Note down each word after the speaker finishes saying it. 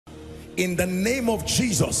in the name of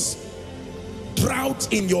Jesus,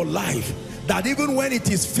 drought in your life, that even when it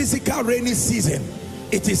is physical rainy season,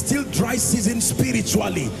 it is still dry season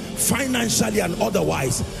spiritually, financially and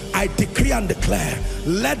otherwise. I decree and declare,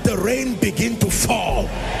 let the rain begin to fall.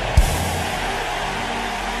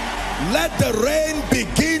 Let the rain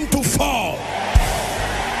begin to fall.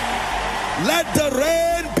 Let the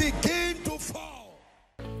rain begin to fall.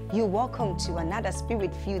 You're welcome to another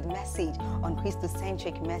spirit-filled message on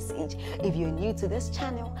Christocentric Message. If you're new to this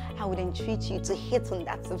channel, I would entreat you to hit on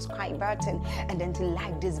that subscribe button and then to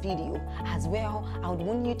like this video. As well, I would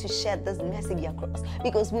want you to share this message across,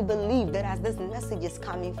 because we believe that as this message is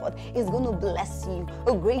coming forth, it's going to bless you.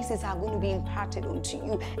 Graces are going to be imparted unto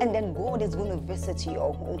you, and then God is going to visit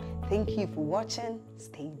your home. Thank you for watching.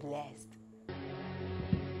 Stay blessed.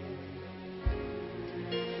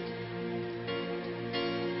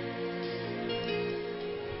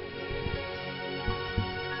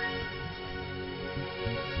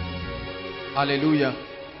 Hallelujah.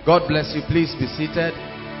 God bless you. Please be seated.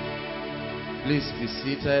 Please be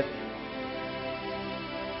seated.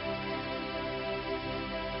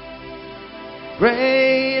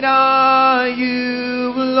 Great are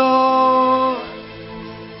you, Lord.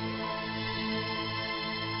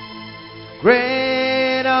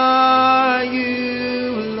 Great are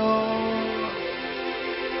you, Lord.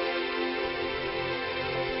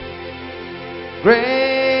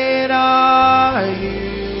 Great are you,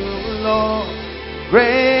 Lord.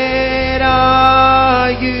 Great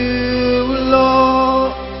are you,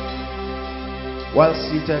 Lord. While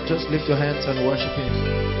seated, just lift your hands and worship Him.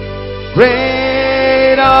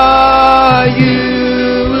 Great are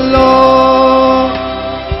you, Lord.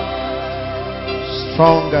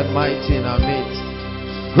 Strong and mighty in our midst.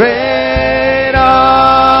 Great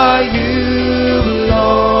are you,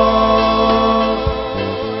 Lord.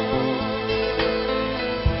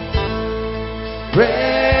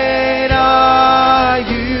 Great are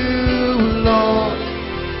you, Lord.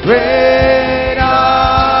 Great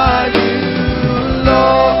are you,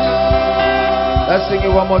 Lord. Let's sing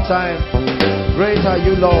it one more time. Great are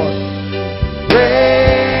you, Lord.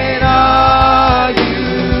 Great are you,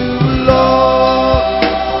 Lord.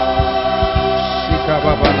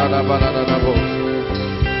 Shikababanadabanadabo.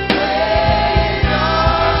 Great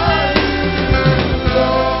are you,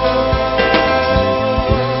 Lord.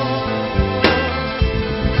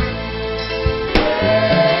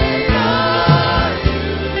 Great are you,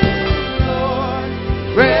 Lord.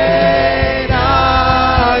 Great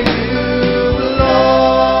are you, Lord.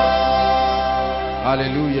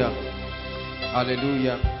 Hallelujah.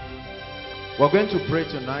 Hallelujah. We're going to pray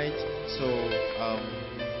tonight, so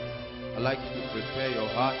I'd like you to prepare your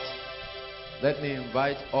heart. Let me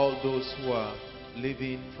invite all those who are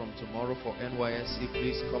leaving from tomorrow for NYSC.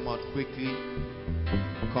 Please come out quickly.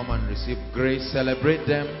 Come and receive grace. Celebrate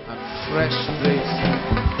them and fresh grace.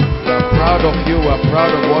 We're proud of you. We're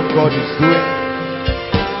proud of what God is doing.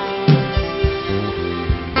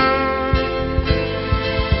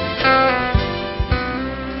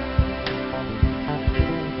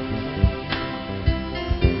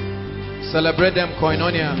 Celebrate them,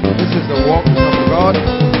 Koinonia. This is the work of God.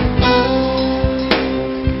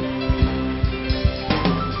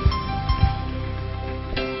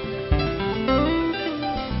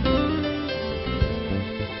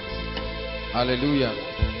 Hallelujah.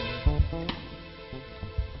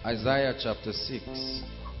 Isaiah chapter 6.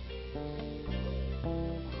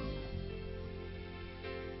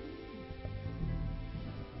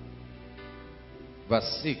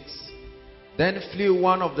 Verse 6. Then flew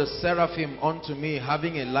one of the seraphim unto me,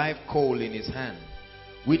 having a live coal in his hand,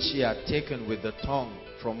 which he had taken with the tongue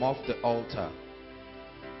from off the altar.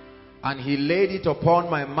 And he laid it upon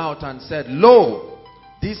my mouth and said, Lo,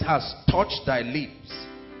 this has touched thy lips,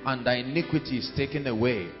 and thy iniquity is taken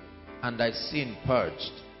away, and thy sin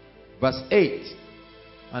purged. Verse 8.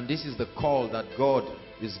 And this is the call that God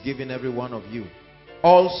is giving every one of you.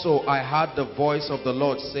 Also I heard the voice of the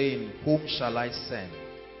Lord saying, Whom shall I send?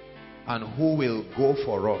 And who will go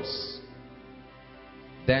for us?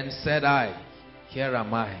 Then said I, Here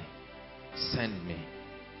am I, send me.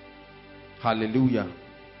 Hallelujah.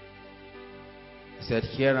 He said,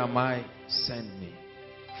 Here am I, send me.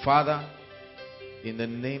 Father, in the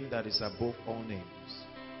name that is above all names,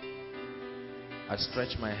 I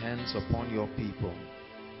stretch my hands upon your people.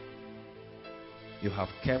 You have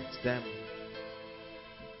kept them.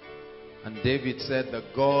 And David said, the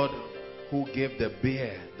God who gave the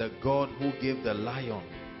bear, the God who gave the lion,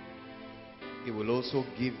 He will also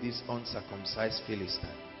give this uncircumcised Philistine.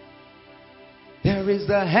 There is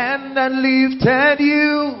the hand that lifted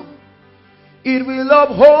you. It will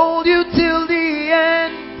uphold you till the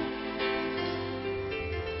end.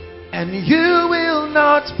 and you will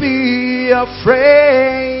not be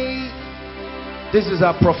afraid. This is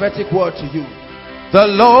a prophetic word to you. The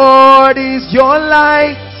Lord is your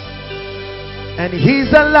light, and He's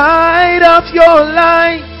the light of your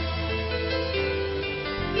life.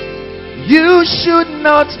 You should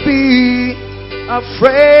not be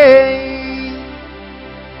afraid.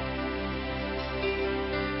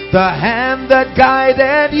 The hand that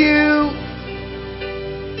guided you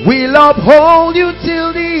will uphold you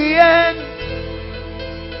till the end.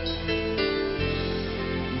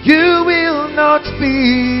 You will not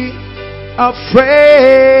be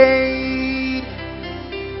afraid.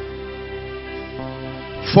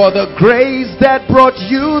 For the grace that brought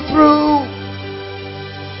you through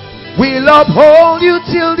will uphold you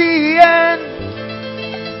till the end.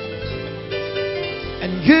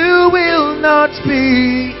 And you will not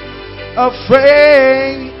be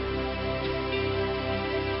afraid.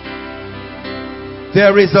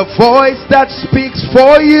 There is a voice that speaks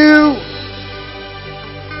for you.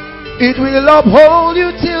 It will uphold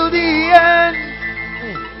you till the end.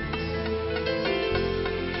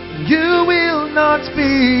 You will not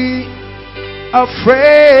be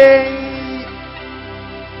afraid.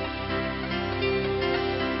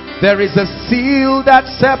 There is a seal that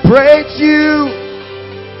separates you.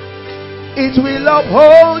 It will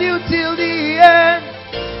uphold you till the end.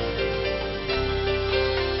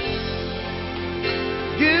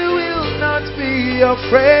 You will not be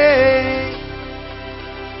afraid.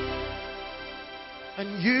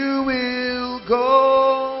 And you will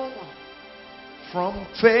go from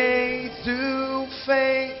faith to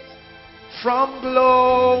faith, from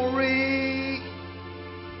glory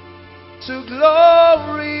to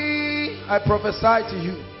glory. I prophesy to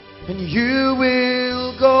you. And you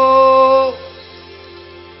will go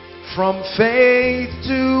from faith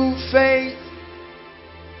to faith,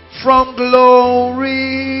 from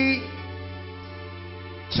glory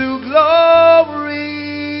to glory.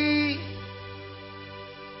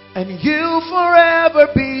 And you forever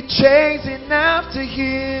be chasing after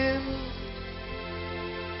Him.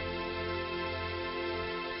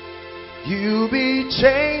 You be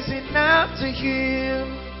chasing after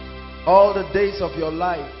Him all the days of your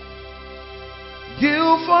life.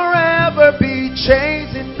 You forever be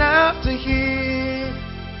chasing after Him.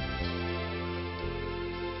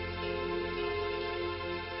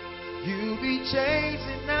 You be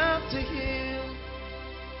chasing after Him.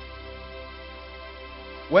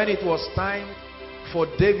 When it was time for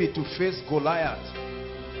David to face Goliath,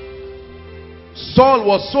 Saul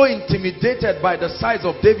was so intimidated by the size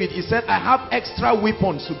of David. He said, I have extra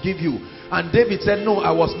weapons to give you. And David said, no,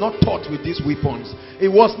 I was not taught with these weapons. It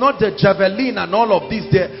was not the javelin and all of this.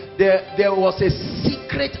 There was a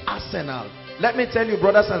secret arsenal. Let me tell you,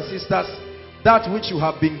 brothers and sisters, that which you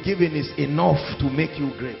have been given is enough to make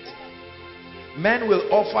you great. Men will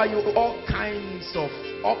offer you all kinds of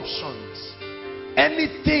options.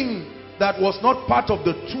 Anything that was not part of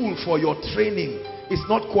the tool for your training is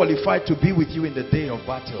not qualified to be with you in the day of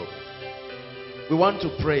battle. We want to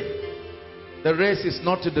pray. The race is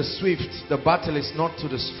not to the swift, the battle is not to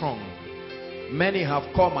the strong. Many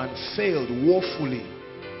have come and failed woefully,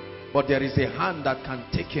 but there is a hand that can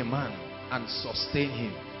take a man and sustain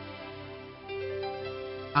him.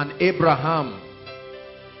 And Abraham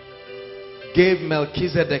gave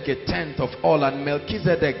Melchizedek a tenth of all, and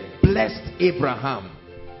Melchizedek blessed Abraham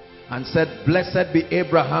and said, blessed be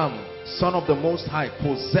Abraham, son of the Most High,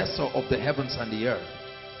 possessor of the heavens and the earth.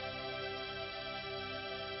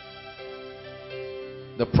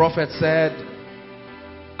 The prophet said,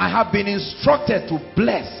 I have been instructed to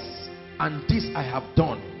bless, and this I have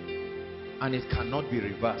done, and it cannot be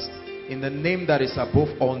reversed. In the name that is above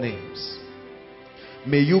all names,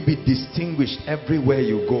 may you be distinguished everywhere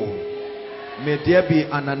you go. May there be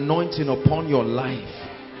an anointing upon your life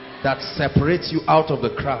that separates you out of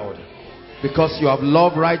the crowd. Because you have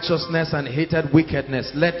loved righteousness and hated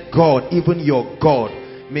wickedness, let God, even your God,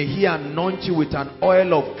 may He anoint you with an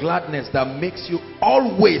oil of gladness that makes you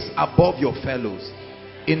always above your fellows.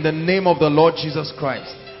 In the name of the Lord Jesus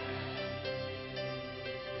Christ.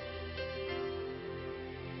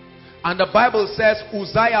 And the Bible says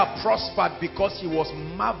Uzziah prospered because he was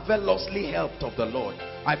marvelously helped of the Lord.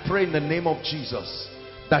 I pray in the name of Jesus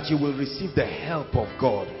that you will receive the help of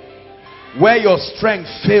God. Where your strength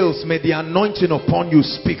fails, may the anointing upon you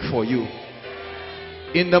speak for you.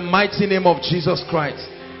 In the mighty name of Jesus Christ.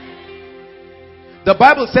 The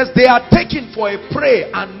Bible says they are taken for a prey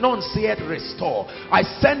and none saith restore. I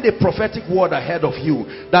send a prophetic word ahead of you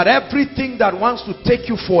that everything that wants to take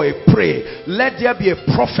you for a prey, let there be a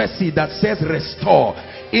prophecy that says restore.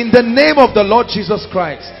 In the name of the Lord Jesus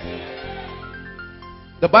Christ.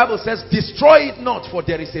 The Bible says, destroy it not, for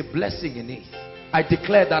there is a blessing in it. I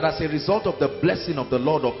declare that as a result of the blessing of the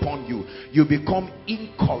Lord upon you, you become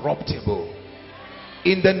incorruptible.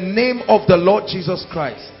 In the name of the Lord Jesus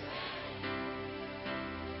Christ.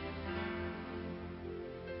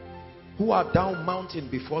 Who art thou mountain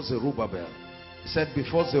before Zerubbabel? He said,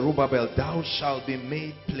 before Zerubbabel, thou shalt be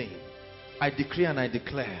made plain. I decree and I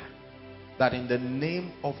declare that in the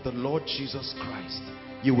name of the Lord Jesus Christ,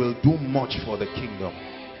 you will do much for the kingdom.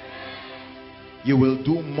 You will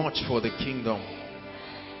do much for the kingdom.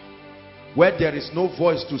 Where there is no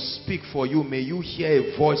voice to speak for you, may you hear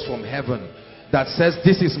a voice from heaven that says,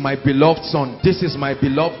 this is my beloved son, this is my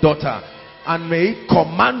beloved daughter, and may it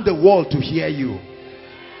command the world to hear you.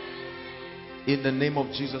 In the name of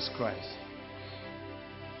Jesus Christ.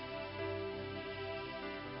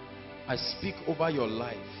 I speak over your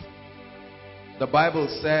life. The Bible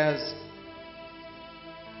says,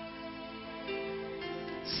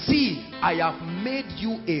 see, I have made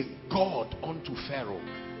you a God unto Pharaoh.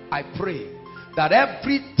 I pray that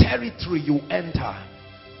every territory you enter,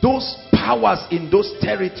 those powers in those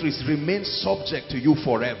territories remain subject to you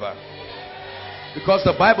forever. Because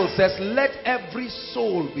the Bible says, let every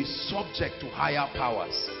soul be subject to higher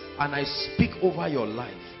powers. And I speak over your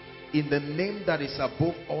life, in the name that is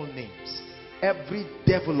above all names, every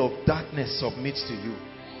devil of darkness submits to you.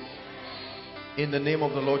 In the name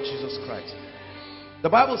of the Lord Jesus Christ. The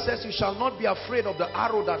Bible says, you shall not be afraid of the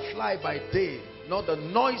arrow that fly by day, nor the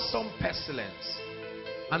noisome pestilence,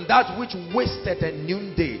 and that which wasteth at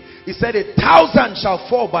noonday. He said, 1,000 shall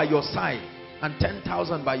fall by your side, and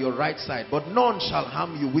 10,000 by your right side, but none shall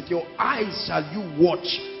harm you. With your eyes shall you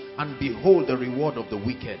watch and behold the reward of the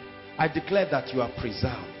wicked. I declare that you are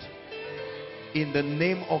preserved in the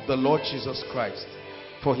name of the Lord Jesus Christ.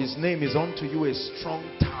 For his name is unto you a strong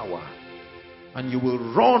tower, and you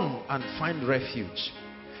will run and find refuge.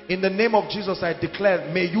 In the name of Jesus, I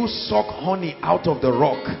declare, may you suck honey out of the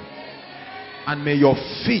rock, and may your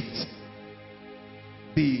feet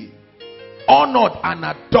be honored and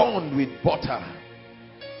adorned with butter.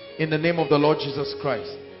 In the name of the Lord Jesus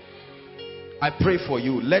Christ. I pray for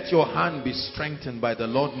you. Let your hand be strengthened by the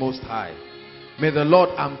Lord Most High. May the Lord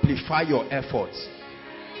amplify your efforts.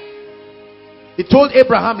 He told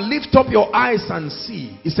Abraham, lift up your eyes and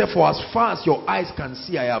see. He said, for as far as your eyes can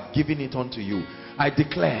see, I have given it unto you. I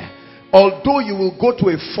declare, although you will go to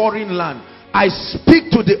a foreign land, I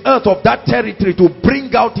speak to the earth of that territory to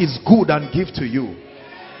bring out its good and give to you.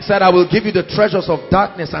 He said, I will give you the treasures of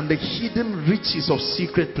darkness and the hidden riches of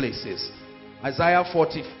secret places. Isaiah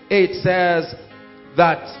 48 says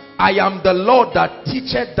that I am the Lord that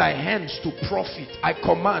teacheth thy hands to profit. I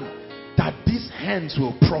command that these hands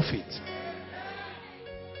will profit.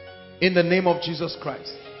 In the name of Jesus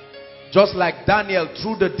Christ. Just like Daniel,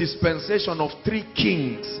 through the dispensation of 3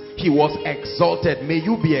 kings, he was exalted. May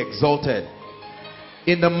you be exalted.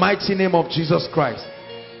 In the mighty name of Jesus Christ.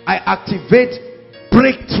 I activate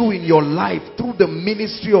breakthrough in your life through the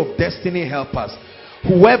ministry of destiny helpers.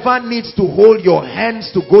 Whoever needs to hold your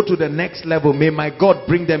hands to go to the next level, may my God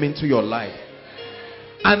bring them into your life.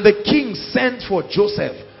 And the king sent for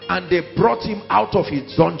Joseph, and they brought him out of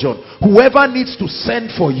his dungeon. Whoever needs to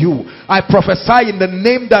send for you, I prophesy in the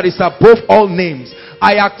name that is above all names.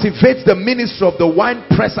 I activate the ministry of the wine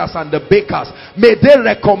pressers and the bakers. May they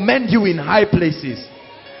recommend you in high places.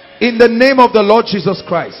 In the name of the Lord Jesus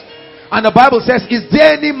Christ. And the Bible says, is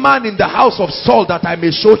there any man in the house of Saul that I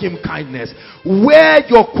may show him kindness? Where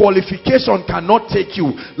your qualification cannot take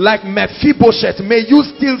you, like Mephibosheth, may you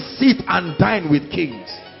still sit and dine with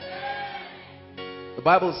kings. The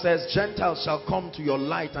Bible says, Gentiles shall come to your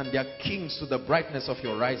light, and their kings to the brightness of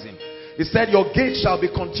your rising. It said, your gates shall be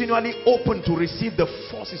continually open to receive the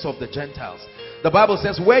forces of the Gentiles. The Bible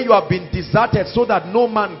says, where you have been deserted so that no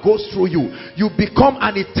man goes through you, you become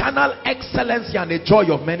an eternal excellency and a joy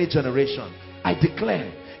of many generations. I declare,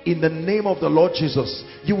 in the name of the Lord Jesus,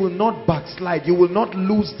 you will not backslide. You will not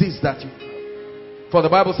lose this that you... For the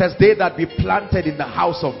Bible says, they that be planted in the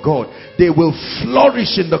house of God, they will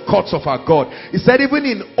flourish in the courts of our God. He said, even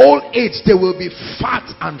in old age, they will be fat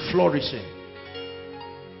and flourishing.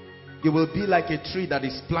 You will be like a tree that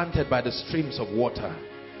is planted by the streams of water.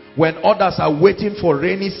 When others are waiting for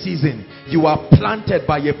rainy season, you are planted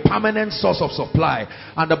by a permanent source of supply.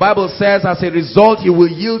 And the Bible says, as a result, he will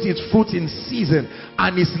yield his fruit in season,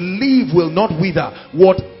 and his leaf will not wither.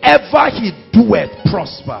 Whatever he doeth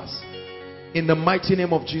prospers. In the mighty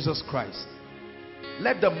name of Jesus Christ.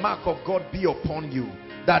 Let the mark of God be upon you,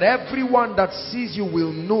 that everyone that sees you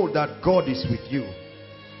will know that God is with you.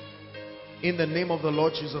 In the name of the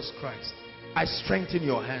Lord Jesus Christ, I strengthen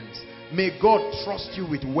your hands. May God trust you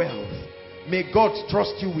with wealth. May God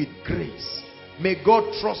trust you with grace. May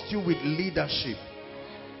God trust you with leadership.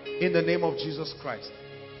 In the name of Jesus Christ.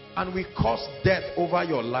 And we curse death over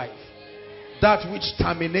your life. That which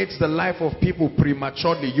terminates the life of people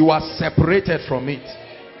prematurely, you are separated from it.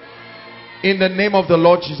 In the name of the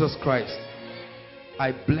Lord Jesus Christ,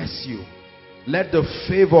 I bless you. Let the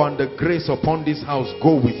favor and the grace upon this house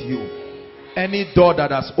go with you. Any door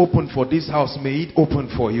that has opened for this house, may it open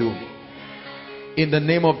for you. In the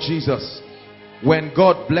name of Jesus. When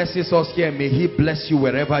God blesses us here, may He bless you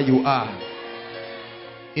wherever you are.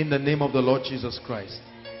 In the name of the Lord Jesus Christ.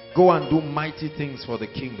 Go and do mighty things for the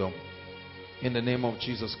kingdom. In the name of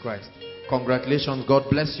Jesus Christ. Congratulations. God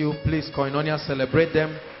bless you. Please, Koinonia, celebrate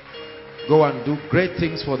them. Go and do great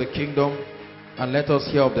things for the kingdom. And let us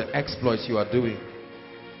hear of the exploits you are doing.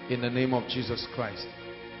 In the name of Jesus Christ.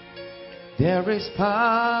 There is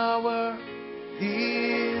power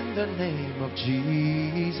in the name of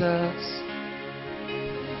Jesus.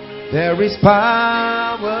 There is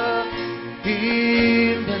power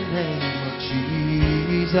in the name of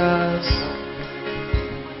Jesus.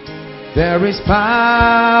 There is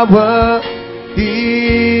power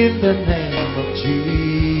in the name of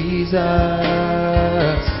Jesus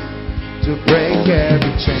to break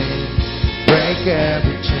every chain, break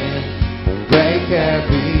every chain, break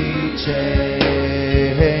every chain,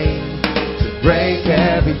 to break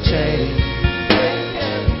every chain, break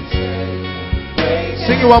every chain, break.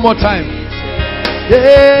 Sing it one more time.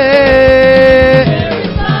 Yeah. There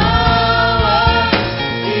is power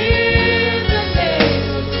in the name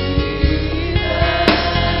of Jesus.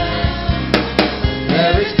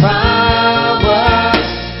 There is power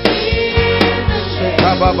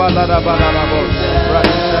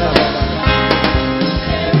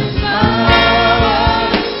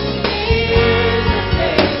in the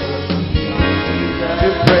name of Jesus. To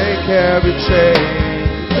break every chain,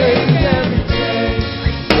 break every chain,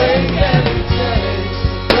 break every chain,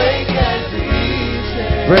 break every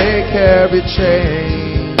chain, break every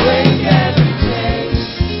chain, break every chain,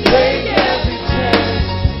 break every chain,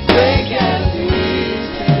 break every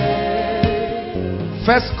chain.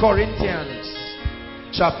 1 Corinthians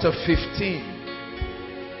chapter 15.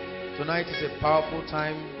 Tonight is a powerful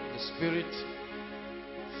time, the Spirit.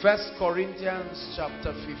 1 Corinthians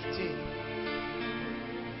chapter 15.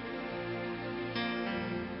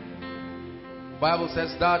 Bible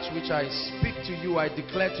says, that which I speak to you, I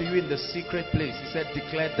declare to you in the secret place. He said,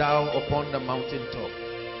 declare thou upon the mountaintop.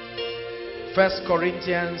 1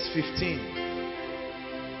 Corinthians 15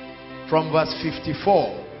 from verse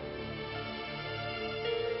 54.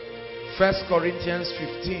 1 Corinthians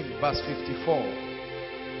 15 verse 54.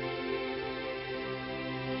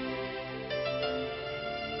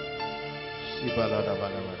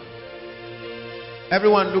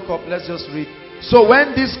 Everyone look up, let's just read. So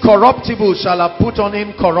when this corruptible shall have put on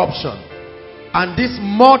incorruption, and this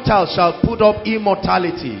mortal shall put up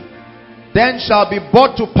immortality, then shall be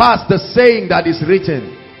brought to pass the saying that is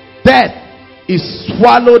written, death is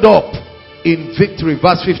swallowed up in victory.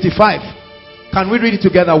 Verse 55. Can we read it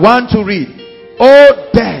together? 1, 2, read. O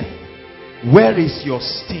death, where is your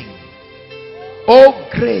sting? O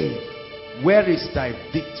grave, where is thy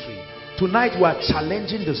victory? Tonight we are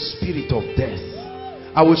challenging the spirit of death.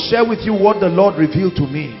 I will share with you what the Lord revealed to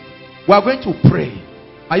me. We are going to pray.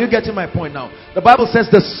 Are you getting my point now? The Bible says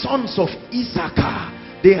the sons of Issachar,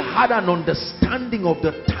 they had an understanding of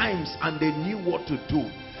the times and they knew what to do.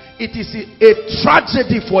 It is a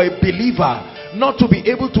tragedy for a believer not to be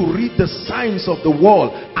able to read the signs of the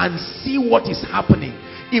world and see what is happening.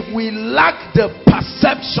 If we lack the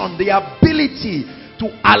perception, the ability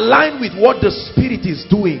to align with what the Spirit is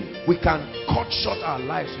doing, we can cut short our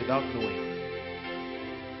lives without knowing.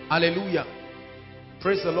 Hallelujah.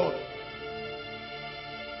 Praise the Lord.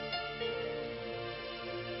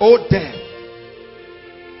 O death,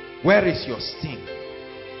 where is your sting?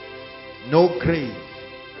 No grave,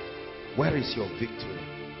 where is your victory?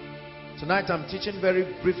 Tonight I'm teaching very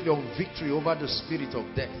briefly on victory over the spirit of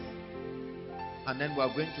death. And then we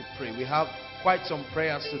are going to pray. We have quite some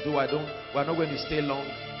prayers to do. We are not going to stay long,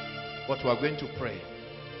 but we are going to pray.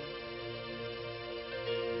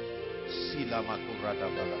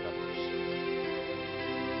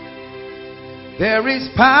 There is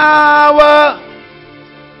power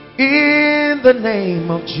in the name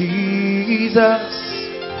of Jesus.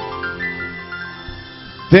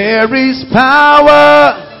 There is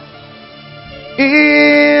power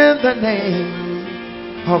in the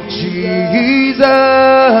name of Jesus.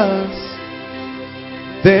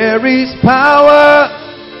 There is power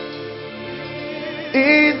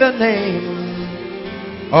in the name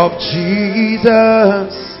of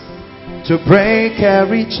Jesus to break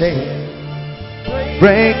every chain,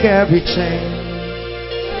 Break every chain.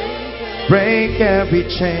 Break every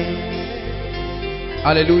chain.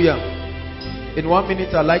 Hallelujah. In 1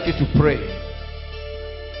 minute, I'd like you to pray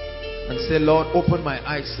and say, Lord, open my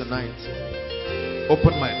eyes tonight.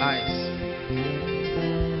 Open my eyes.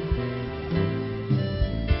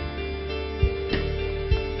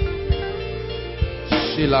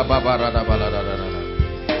 Shila Baba Rada Balada.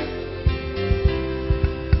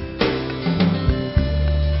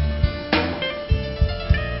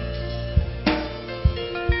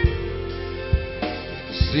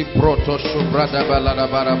 Ziproto Shubrada Balada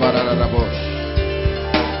Barabara Bosh.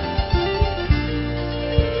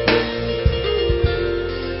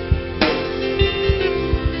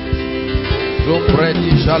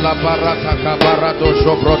 Zumbredi Jalabarata Kabarato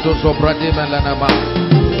Shobroto Sobradi Melanama.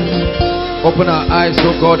 Open our eyes,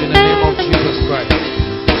 oh God, in the name of Jesus Christ.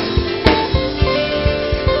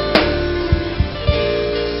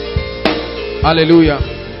 Hallelujah.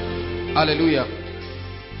 Hallelujah.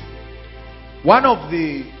 One of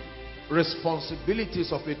the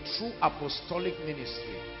responsibilities of a true apostolic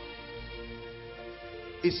ministry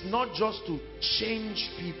is not just to change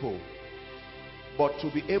people, but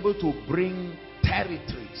to be able to bring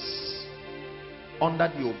territories under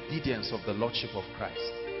the obedience of the Lordship of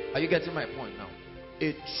Christ. Are you getting my point now?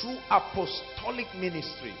 A true apostolic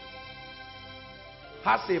ministry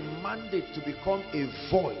has a mandate to become a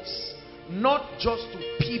voice, not just to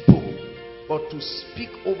people, but to speak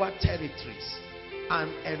over territories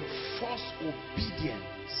and enforce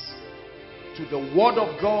obedience to the word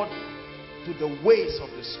of God, to the ways of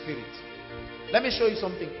the Spirit. Let me show you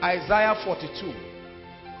something. Isaiah 42.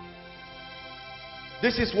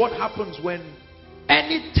 This is what happens when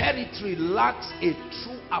any territory lacks a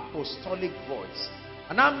true apostolic voice.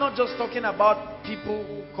 And I'm not just talking about people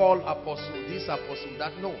who call apostle this, apostle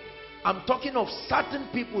that. No. I'm talking of certain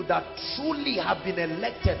people that truly have been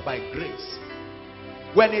elected by grace.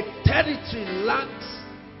 When a territory lacks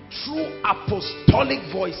true apostolic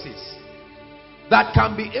voices that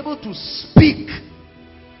can be able to speak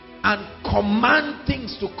and command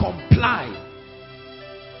things to comply.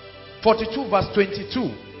 42 verse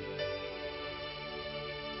 22.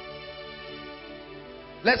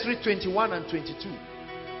 Let's read 21 and 22.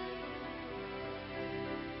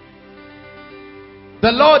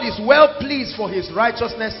 The Lord is well pleased for his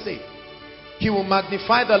righteousness' sake. He will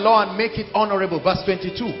magnify the law and make it honorable. Verse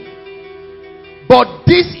 22. But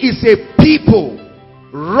this is a people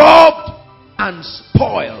robbed and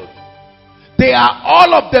spoiled. They are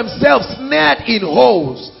all of themselves snared in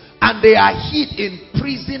holes, and they are hid in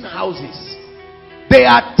prison houses. They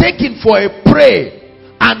are taken for a prey,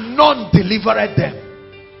 and none delivered them.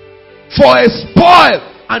 For a spoil,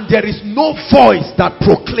 and there is no voice that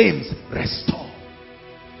proclaims, restore.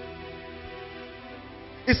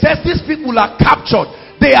 It says these people are captured.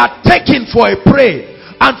 They are taken for a prey.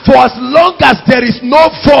 And for as long as there is no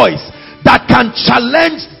voice that can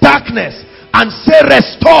challenge darkness and say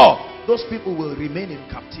restore, those people will remain in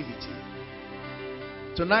captivity.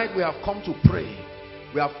 Tonight we have come to pray.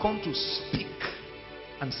 We have come to speak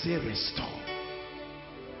and say restore.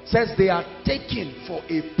 It says they are taken for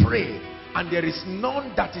a prey, and there is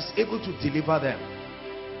none that is able to deliver them.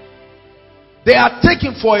 They are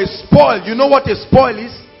taken for a spoil. You know what a spoil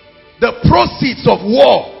is? The proceeds of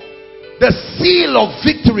war. The seal of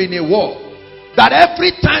victory in a war. That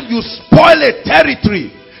every time you spoil a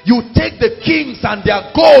territory, you take the kings and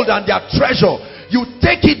their gold and their treasure, you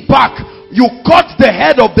take it back, you cut the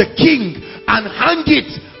head of the king and hang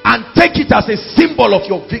it and take it as a symbol of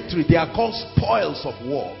your victory. They are called spoils of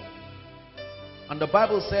war. And the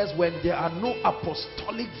Bible says when there are no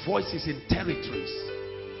apostolic voices in territories,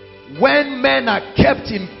 when men are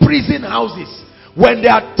kept in prison houses, when they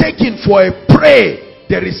are taken for a prey,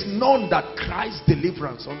 there is none that cries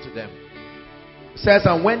deliverance unto them. It says,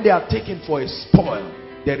 and when they are taken for a spoil,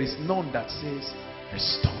 there is none that says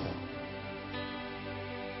restore.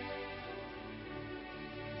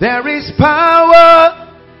 There is power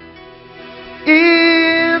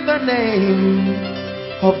in the name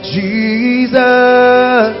of Jesus.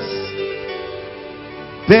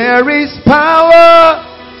 There is power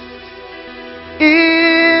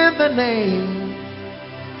in the name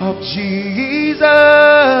of Jesus.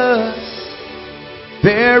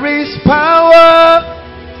 There is power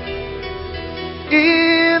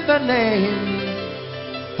in the name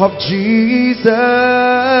of Jesus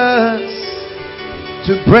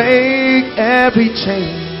to break every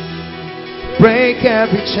chain, break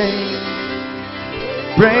every chain,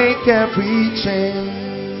 break every chain,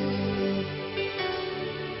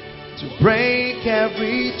 to break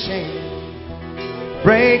every chain,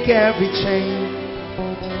 break every chain,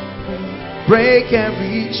 break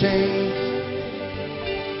every chain.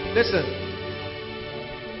 Listen,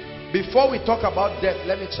 before we talk about death,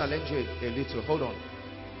 let me challenge you a little. Hold on.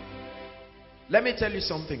 Let me tell you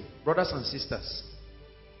something, brothers and sisters.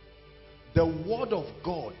 The word of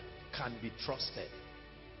God can be trusted.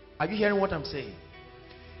 Are you hearing what I'm saying?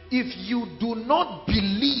 If you do not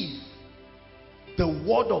believe the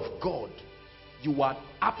word of God, you are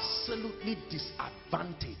absolutely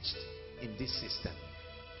disadvantaged in this system.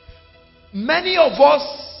 Many of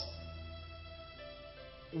us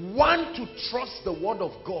want to trust the word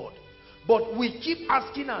of God, but we keep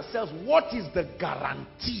asking ourselves, what is the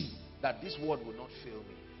guarantee that this word will not fail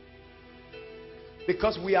me?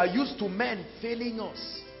 Because we are used to men failing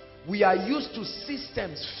us. We are used to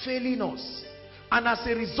systems failing us. And as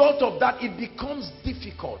a result of that, it becomes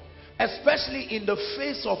difficult, especially in the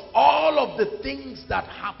face of all of the things that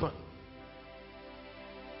happen.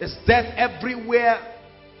 There's death everywhere,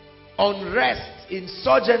 unrest,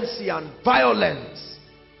 insurgency and violence,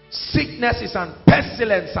 sicknesses and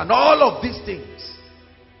pestilence and all of these things.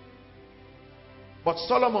 But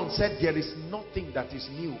Solomon said there is nothing that is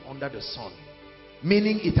new under the sun.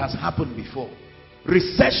 Meaning it has happened before.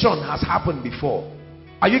 Recession has happened before.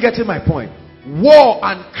 Are you getting my point? War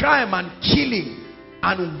and crime and killing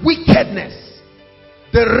and wickedness,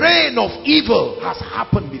 the reign of evil has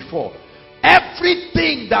happened before.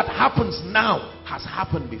 Everything that happens now has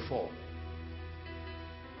happened before.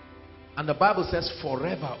 And the Bible says,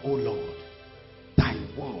 forever, O Lord, thy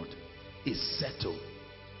word is settled.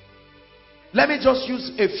 Let me just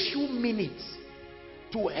use a few minutes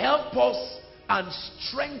to help us and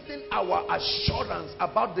strengthen our assurance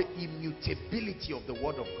about the immutability of the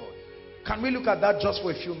word of God. Can we look at that just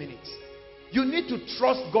for a few minutes? You need to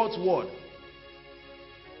trust God's word.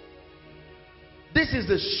 This is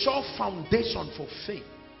the sure foundation for faith.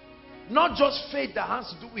 Not just faith that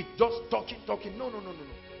has to do with just talking. No.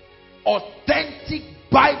 Authentic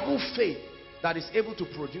Bible faith that is able to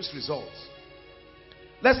produce results.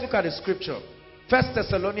 Let's look at the scripture. 1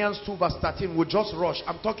 Thessalonians 2 verse 13. We'll just rush.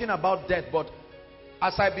 I'm talking about death, but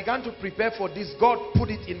as I began to prepare for this, God put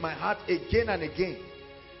it in my heart again and again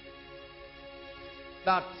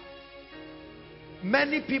that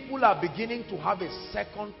many people are beginning to have a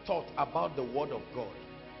second thought about the word of God,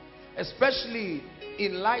 especially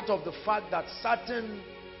in light of the fact that certain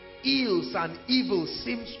ills and evils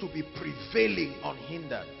seems to be prevailing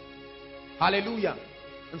unhindered. Hallelujah.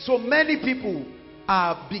 And so many people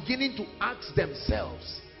are beginning to ask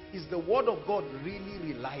themselves, is the word of God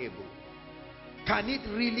really reliable? Can it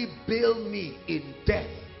really bail me in death?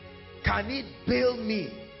 Can it bail me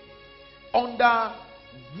under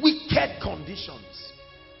wicked conditions?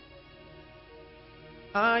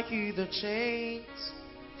 I hear the chains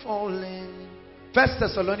falling. 1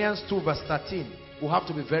 Thessalonians 2 verse 13. We'll have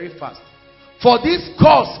to be very fast. For this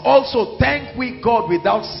cause also thank we God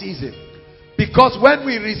without ceasing, because when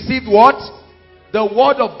we received what? The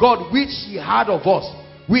word of God which he had of us,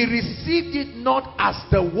 we received it not as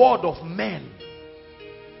the word of men,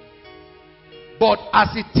 but as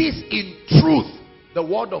it is in truth, the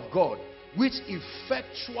word of God, which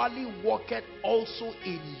effectually worketh also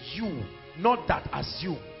in you, not that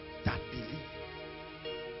assume, that believe.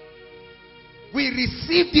 We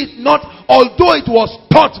received it not, although it was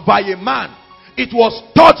taught by a man, it was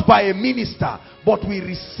taught by a minister, but we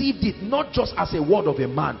received it not just as a word of a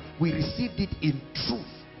man, we received it in truth,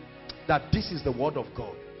 that this is the word of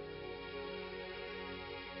God.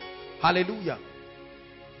 Hallelujah.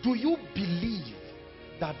 Do you believe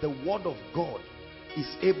that the word of God is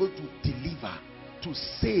able to deliver, to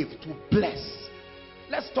save, to bless?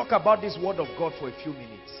 Let's talk about this word of God for a few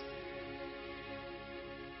minutes.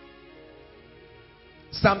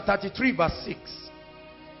 Psalm 33 verse 6.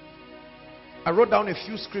 I wrote down a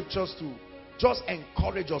few scriptures to just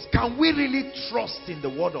encourage us. Can we really trust in the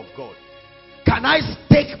word of God? Can I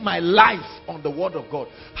stake my life on the word of God?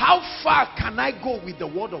 How far can I go with the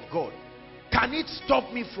word of God? Can it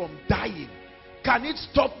stop me from dying? Can it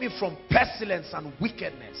stop me from pestilence and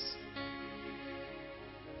wickedness?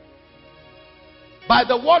 By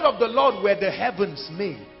the word of the Lord were the heavens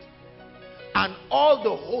made, and all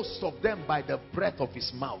the hosts of them by the breath of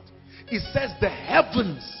his mouth. It says the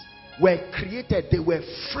heavens were created, they were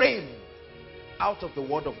framed out of the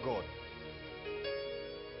word of God.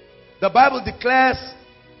 The Bible declares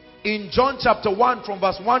in John chapter 1 from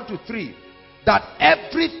verse 1 to 3 that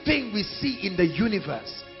everything we see in the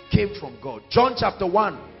universe came from God. John chapter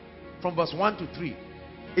 1 from verse 1 to 3.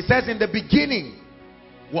 It says, in the beginning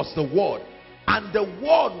was the word, and the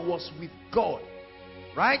word was with God.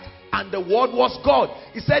 Right? And the word was God.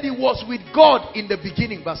 He said he was with God in the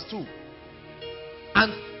beginning, verse 2.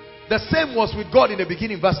 And The same was with God in the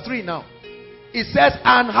beginning. Verse 3 now. It says,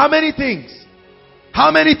 and how many things?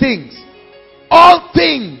 How many things? All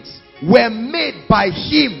things were made by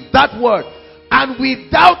him. That word. And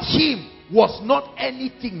without him was not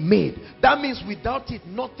anything made. That means without it,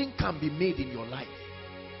 nothing can be made in your life.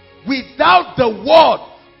 Without the word,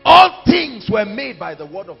 all things were made by the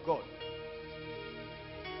word of God.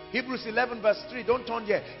 Hebrews 11 verse 3, don't turn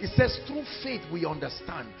there. It says, through faith we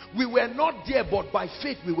understand. We were not there, but by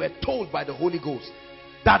faith we were told by the Holy Ghost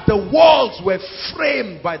that the worlds were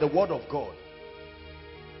framed by the word of God.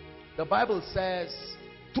 The Bible says,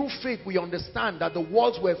 through faith we understand that the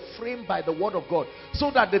worlds were framed by the word of God,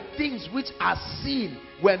 so that the things which are seen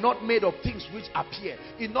were not made of things which appear.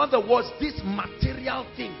 In other words, these material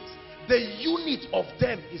things, the unit of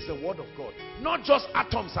them is the word of God, not just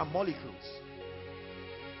atoms and molecules.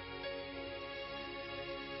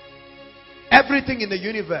 Everything in the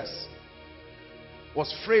universe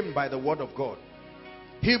was framed by the word of God.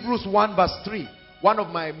 Hebrews 1 verse 3, one of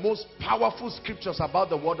my most powerful scriptures about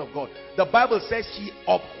the word of God. The Bible says he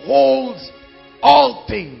upholds all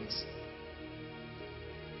things.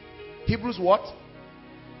 Hebrews what?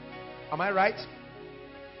 Am I right?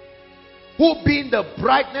 Who being the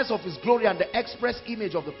brightness of his glory and the express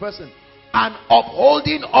image of the person, and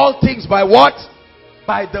upholding all things by what?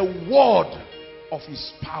 By the word of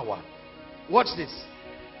his power. Watch this.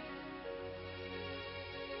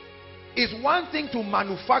 It's one thing to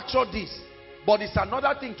manufacture this, but it's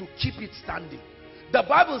another thing to keep it standing. The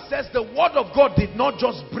Bible says the word of God did not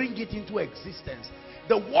just bring it into existence.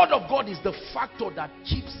 The word of God is the factor that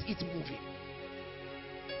keeps it moving.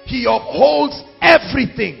 He upholds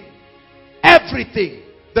everything. Everything.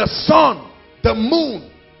 The sun, the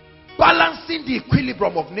moon, balancing the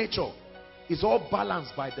equilibrium of nature is all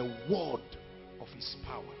balanced by the word of his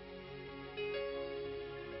power.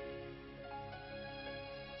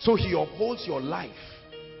 So he upholds your life,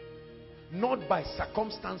 not by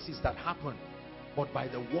circumstances that happen, but by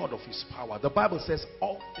the word of his power. The Bible says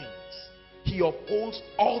all things. He upholds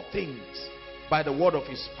all things by the word of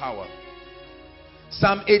his power.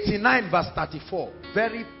 Psalm 89 verse 34.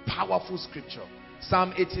 Very powerful scripture.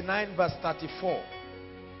 Psalm 89 verse 34.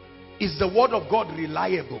 Is the word of God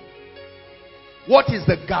reliable? What is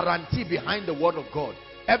the guarantee behind the word of God?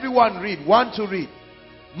 Everyone read. One to read.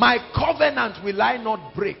 My covenant will I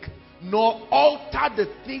not break, nor alter the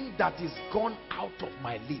thing that is gone out of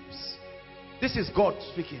my lips. This is God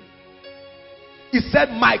speaking. He said,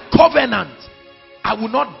 my covenant, I will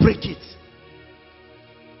not break it.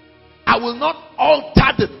 I will not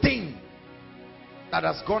alter the thing that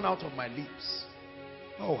has gone out of my lips.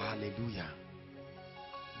 Oh, hallelujah.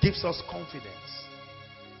 Gives us confidence.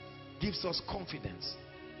 Gives us confidence.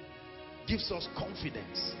 Gives us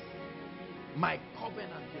confidence. My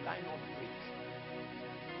covenant will I not break.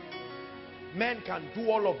 Men can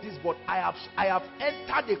do all of this, but I have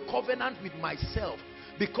entered a covenant with myself,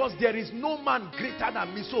 because there is no man greater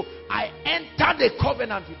than me. So I entered a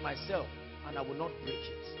covenant with myself, and I will not break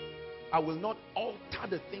it. I will not alter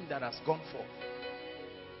the thing that has gone forth.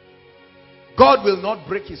 God will not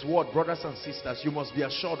break his word, brothers and sisters. You must be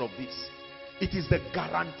assured of this. It is the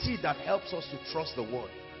guarantee that helps us to trust the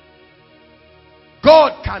word.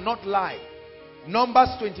 God cannot lie. Numbers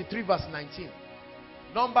 23 verse 19.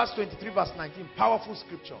 Numbers 23 verse 19. Powerful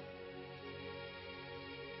scripture.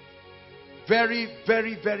 Very,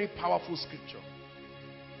 very, very powerful scripture.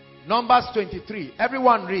 Numbers 23.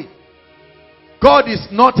 Everyone read. God is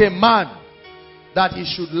not a man that he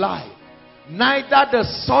should lie, neither the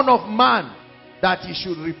son of man that he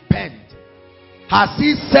should repent. Has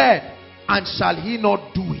he said, and shall he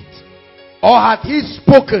not do it? Or hath he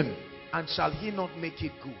spoken, and shall he not make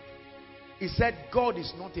it good? He said God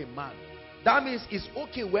is not a man. That means it's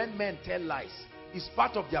okay when men tell lies. It's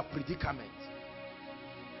part of their predicament.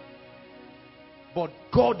 But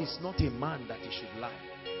God is not a man that he should lie,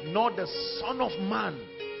 nor the son of man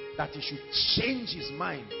that he should change his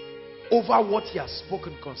mind over what he has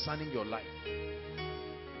spoken concerning your life.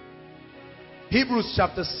 Hebrews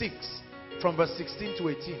chapter 6 from verse 16 to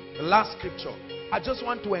 18. The last scripture. I just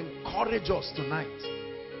want to encourage us tonight.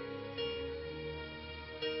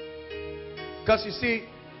 Because you see,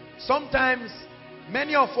 sometimes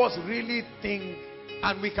many of us really think,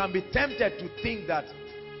 and we can be tempted to think that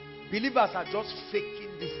believers are just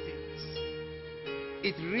faking these things.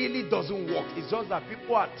 It really doesn't work. It's just that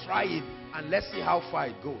people are trying, and let's see how far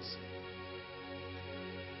it goes.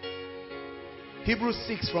 Hebrews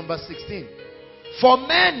 6 from verse 16. For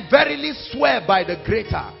men verily swear by the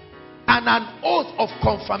greater, and an oath of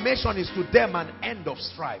confirmation is to them an end of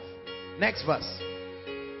strife. Next verse.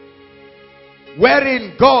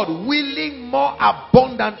 Wherein God, willing more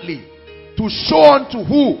abundantly to show unto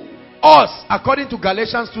who? Us, according to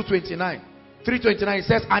Galatians 2:29. 3:29, it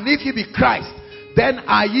says, and if ye be Christ, then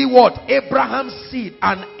are ye what? Abraham's seed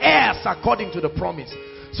and heirs according to the promise.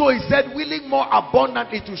 So he said, willing more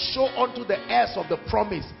abundantly to show unto the heirs of the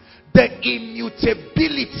promise the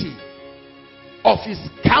immutability of his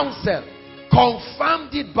counsel,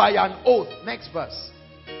 confirmed it by an oath. Next verse.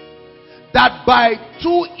 That by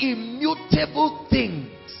two immutable things,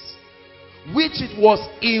 which it was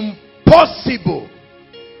impossible.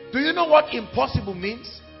 Do you know what impossible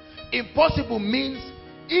means? Impossible means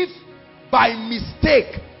if by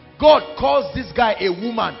mistake God calls this guy a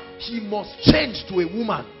woman, he must change to a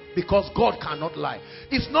woman, because God cannot lie.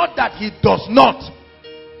 It's not that he does not.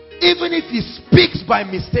 Even if he speaks by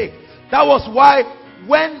mistake. That was why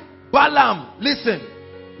when Balaam, listen,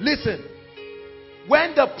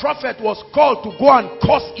 when the prophet was called to go and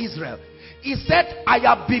curse Israel, he said, I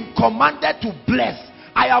have been commanded to bless.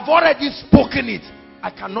 I have already spoken it.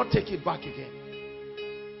 I cannot take it back again.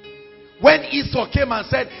 When Esau came and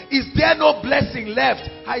said, is there no blessing left?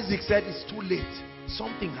 Isaac said, it's too late.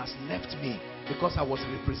 Something has left me because I was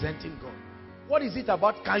representing God. What is it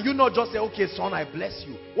about? Can you not just say, okay, son, I bless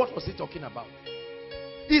you? What was he talking about?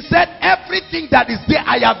 He said, everything that is there,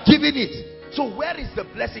 I have given it. So where is the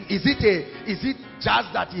blessing? Is it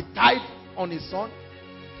just that he tied on his son?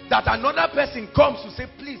 That another person comes to say,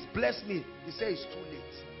 please bless me. He said, it's too late.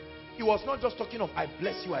 He was not just talking of, I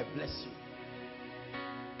bless you, I bless you.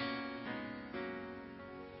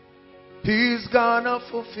 He's gonna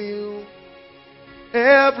fulfill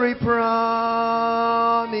every promise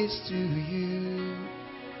to you.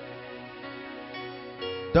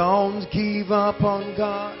 Don't give up on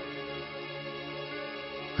God,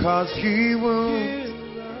 'cause he won't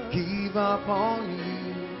give up on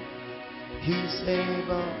you. He's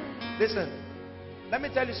able. Listen, let me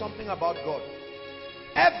tell you something about God.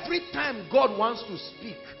 Every time God wants to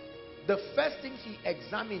speak, the first thing he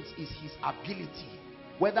examines is his ability,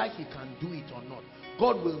 whether he can do it or not.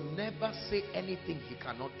 God will never say anything he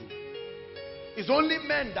cannot do. It's only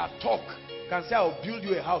men that talk can say, I'll build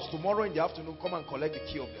you a house. Tomorrow in the afternoon, come and collect the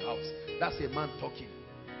key of the house. That's a man talking.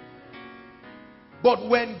 But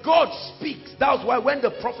when God speaks, that's why when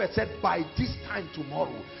the prophet said, by this time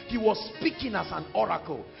tomorrow, he was speaking as an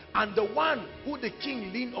oracle. And the one who the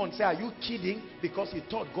king leaned on said, are you kidding? Because he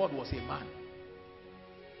thought God was a man.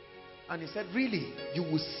 And he said, really, you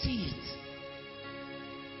will see it,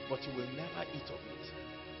 but you will never eat of it.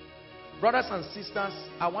 Brothers and sisters,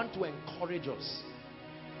 I want to encourage us.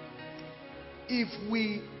 If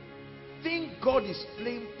we think God is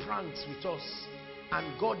playing pranks with us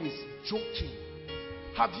and God is joking,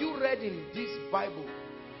 have you read in this Bible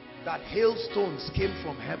that hailstones came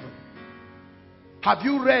from heaven? Have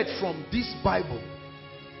you read from this Bible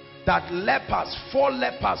that lepers, 4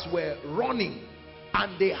 lepers were running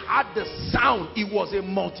and they had the sound? It was a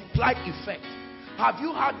multiplied effect. Have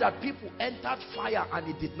you heard that people entered fire and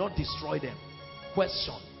it did not destroy them?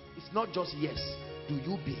 Question. It's not just yes. Do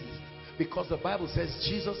you believe? Because the Bible says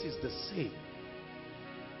Jesus is the same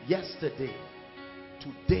yesterday,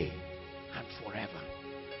 today, and forever.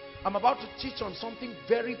 I'm about to teach on something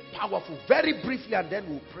very powerful, very briefly, and then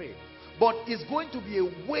we'll pray. But it's going to be a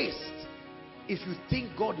waste if you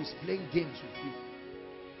think God is playing games with you.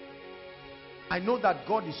 I know that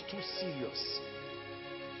God is too serious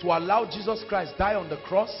to allow Jesus Christ die on the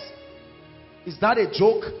cross. Is that a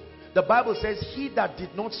joke? The Bible says, he that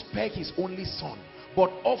did not spare his only son, but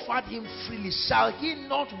offered him freely, shall he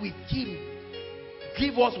not with him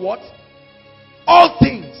give us what? All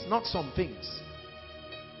things, not some things.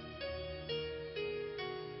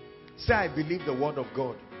 Say, I believe the word of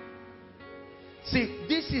God. See,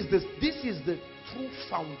 this is the true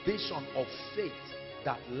foundation of faith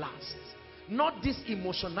that lasts. Not this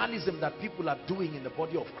emotionalism that people are doing in the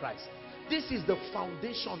body of Christ. This is the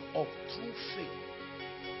foundation of true faith.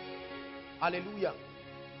 Hallelujah.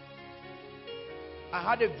 I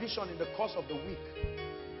had a vision in the course of the week.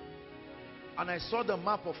 And I saw the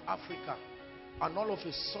map of Africa. And all of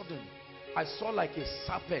a sudden, I saw like a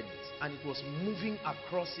serpent. And it was moving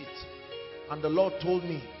across it. And the Lord told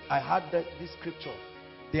me, I had this scripture.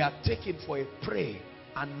 They are taken for a prey,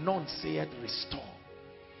 and none saith restore.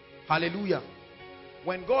 Hallelujah.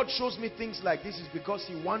 When God shows me things like this, is because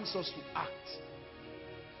he wants us to act.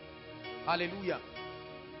 Hallelujah.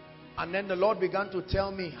 And then the Lord began to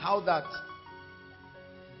tell me how that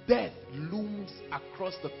death looms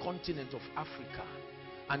across the continent of Africa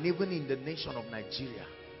and even in the nation of Nigeria.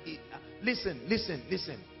 Listen.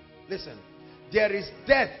 There is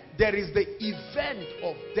death. There is the event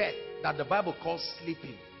of death that the Bible calls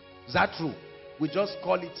sleeping. Is that true? we just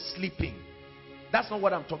call it sleeping. That's not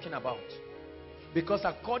what I'm talking about. Because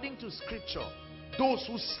according to scripture, those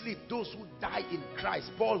who sleep, those who die in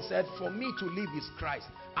Christ, Paul said, for me to live is Christ,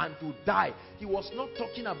 and to die. He was not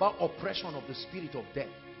talking about oppression of the spirit of death.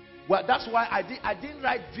 Well, that's why I didn't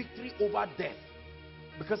write victory over death.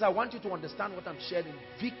 Because I want you to understand what I'm sharing.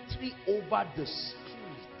 Victory over the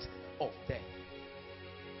spirit of death.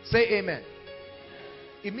 Say amen.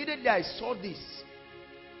 Immediately I saw this,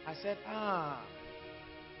 I said,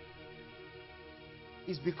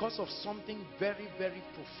 it's because of something very, very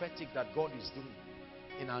prophetic that God is doing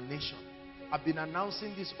in our nation. I've been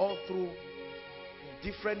announcing this all through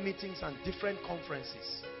different meetings and different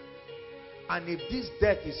conferences. And if this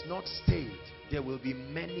death is not stayed, there will be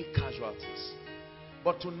many casualties.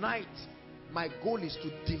 But tonight, my goal is to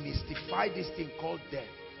demystify this thing called death.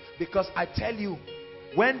 Because I tell you,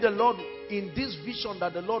 when the Lord, in this vision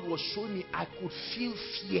that the Lord was showing me, I could feel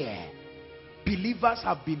fear. Believers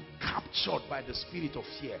have been captured by the spirit of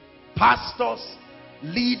fear. Pastors,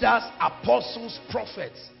 leaders, apostles,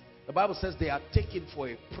 prophets. The Bible says they are taken for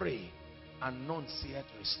a prey, and none seeth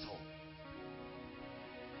restore.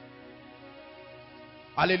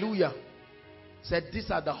 Hallelujah. Said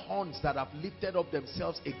these are the horns that have lifted up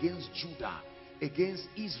themselves against Judah, against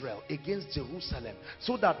Israel, against Jerusalem,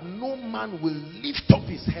 so that no man will lift up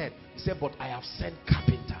his head. He said, but I have sent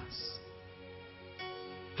carpenters.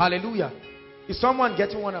 Hallelujah. Is someone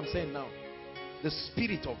getting what I'm saying now? The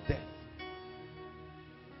spirit of death.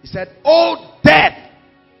 He said, oh death,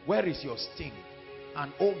 where is your sting?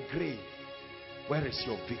 And oh grave, where is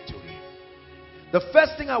your victory? The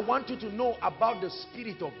first thing I want you to know about the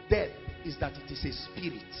spirit of death is that it is a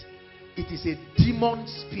spirit. It is a demon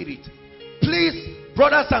spirit. Please,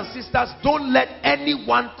 brothers and sisters, don't let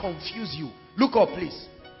anyone confuse you. Look up, please.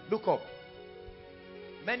 Look up.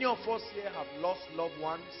 Many of us here have lost loved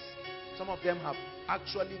ones. Some of them have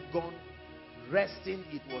actually gone resting.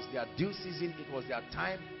 It was their due season. It was their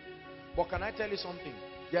time. But can I tell you something?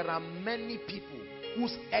 There are many people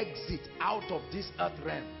whose exit out of this earth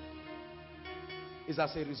realm is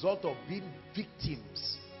as a result of being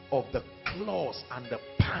victims of the claws and the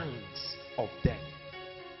pangs of death.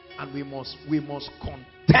 And we must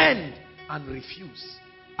contend and refuse.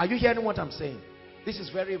 Are you hearing what I'm saying? This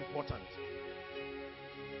is very important.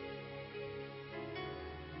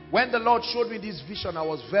 When the Lord showed me this vision, I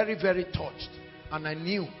was very, very touched. And I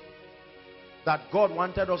knew that God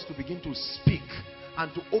wanted us to begin to speak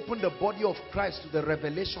and to open the body of Christ to the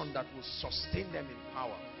revelation that will sustain them in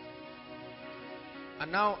power.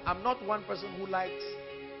 And now, I'm not one person who likes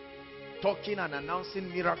talking and announcing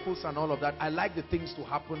miracles and all of that. I like the things to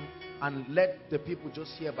happen and let the people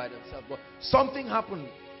just hear by themselves. But something happened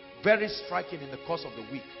very striking in the course of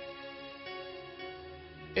the week.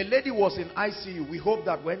 A lady was in ICU. We hope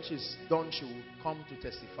that when she's done, she will come to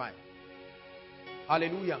testify.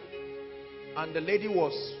 Hallelujah. And the lady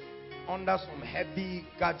was under some heavy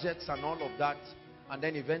gadgets and all of that. And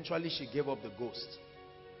then eventually she gave up the ghost.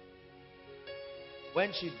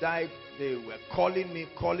 When she died, they were calling me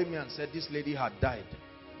and said this lady had died.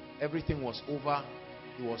 Everything was over.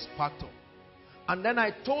 It was packed up. And then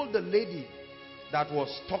I told the lady that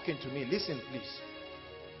was talking to me, listen please.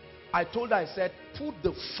 I told her, I said, put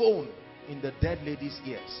the phone in the dead lady's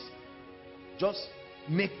ears. Just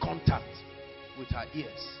make contact with her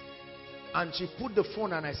ears. And she put the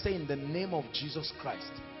phone and I say, in the name of Jesus Christ,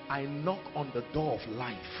 I knock on the door of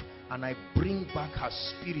life and I bring back her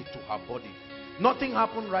spirit to her body. Nothing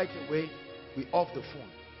happened right away. We off the phone.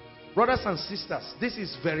 Brothers and sisters, this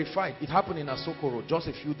is verified. It happened in Asokoro just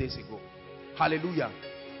a few days ago. Hallelujah.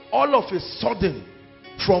 All of a sudden,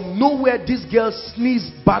 from nowhere, this girl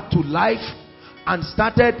sneezed back to life and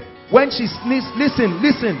started, when she sneezed,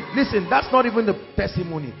 listen, that's not even the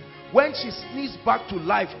testimony. When she sneezed back to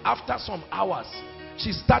life after some hours,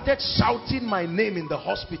 she started shouting my name in the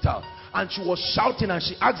hospital. And she was shouting and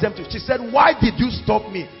she asked them to, she said, why did you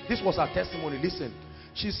stop me? This was her testimony. Listen.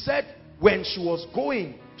 She said when she was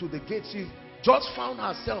going to the gate, she just found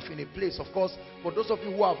herself in a place. Of course, for those of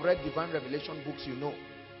you who have read Divine Revelation books, you know.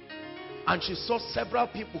 And she saw several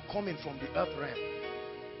people coming from the earth realm.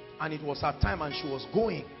 And it was her time and she was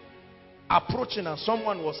going. Approaching and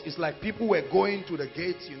someone was, it's like people were going to the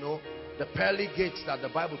gates, you know. The pearly gates that the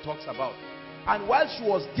Bible talks about. And while she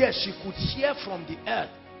was there, she could hear from the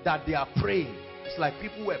earth that they are praying. It's like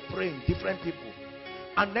people were praying, different people.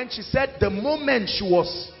 And then she said the moment she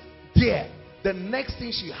was there, the next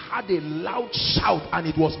thing she had a loud shout and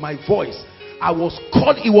it was my voice. I was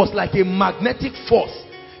called, it was like a magnetic force.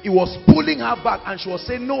 It was pulling her back and she was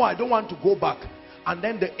saying, no, I don't want to go back. And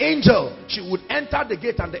then the angel, she would enter the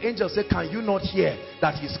gate and the angel said, can you not hear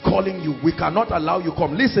that he's calling you? We cannot allow you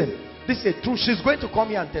come. Listen, this is a truth. She's going to come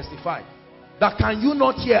here and testify. That can you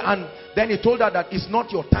not hear? And then he told her that it's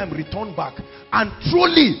not your time, return back. And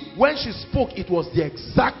truly, when she spoke, it was the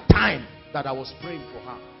exact time that I was praying for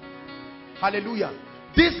her. Hallelujah.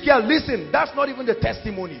 This girl, listen, that's not even the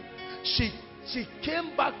testimony. She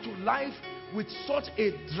came back to life with such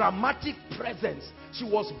a dramatic presence. She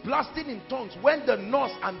was blasting in tongues. When the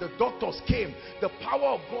nurse and the doctors came, the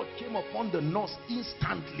power of God came upon the nurse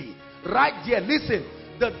instantly. Right there, listen,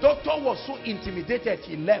 the doctor was so intimidated,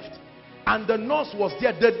 he left. And the nurse was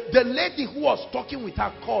there. The lady who was talking with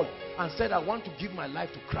her called and said, I want to give my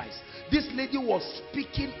life to Christ. This lady was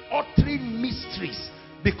speaking, uttering mysteries,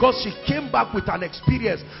 because she came back with an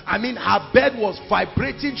experience. I mean, her bed was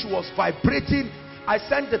vibrating. She was vibrating. I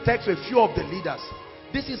sent the text to a few of the leaders.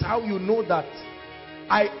 This is how you know that.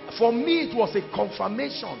 For me, it was a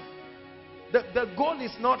confirmation. The goal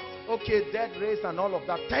is not, okay, dead raised and all of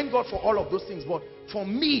that. Thank God for all of those things. But for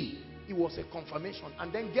me, it was a confirmation.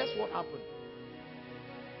 And then guess what happened?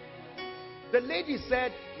 The lady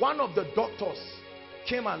said, one of the doctors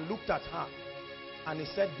came and looked at her. And he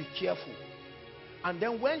said, be careful. And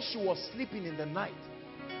then when she was sleeping in the night,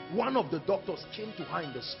 one of the doctors came to her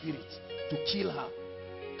in the spirit to kill her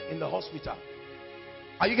in the hospital.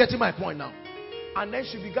 Are you getting my point now? And then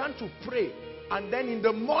she began to pray. And then in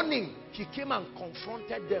the morning, he came and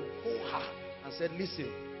confronted them, and said,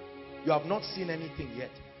 listen, you have not seen anything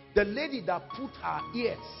yet. The lady that put her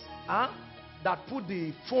ears, that put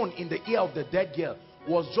the phone in the ear of the dead girl,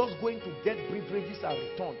 was just going to get beverages and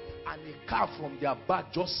return. And a car from their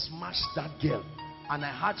back just smashed that girl. And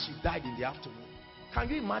I heard she died in the afternoon. Can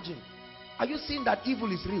you imagine? Are you seeing that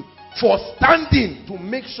evil is real? For standing to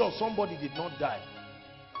make sure somebody did not die.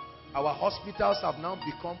 Our hospitals have now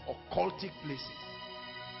become occultic places.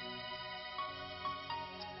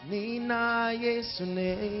 Nina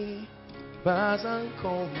Yesune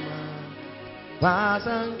Bazankoma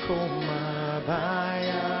Bazankoma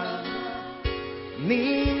Baya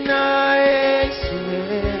Nina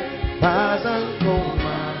Yesune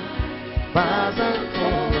Bazankoma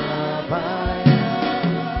Bazankoma Baya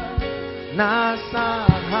Nasa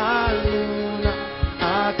Haluna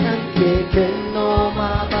Akan Keke no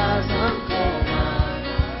Ma Bazankoma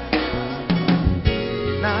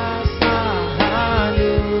Nasa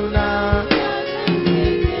Haluna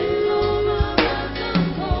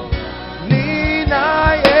Nina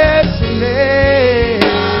Yesune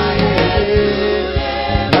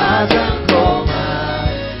Bazankoma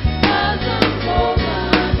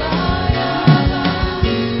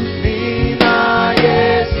Nina Yesune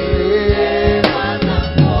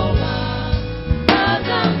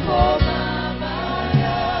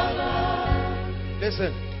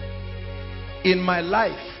Listen, in my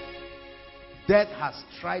life, death has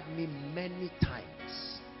tried me many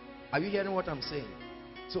times. Are you hearing what I'm saying?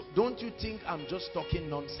 So don't you think I'm just talking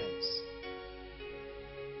nonsense?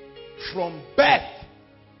 From birth,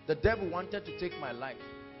 the devil wanted to take my life.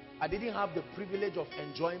 I didn't have the privilege of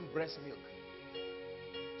enjoying breast milk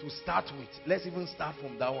to start with. Let's even start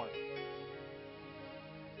from that one.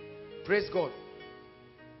 Praise God.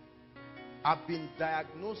 I've been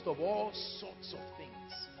diagnosed of all sorts of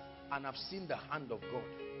things, and I've seen the hand of God.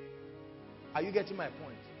 Are you getting my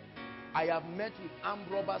point? I have met with armed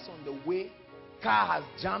robbers on the way. Car has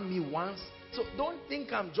jammed me once. So don't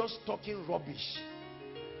think I'm just talking rubbish.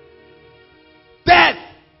 Death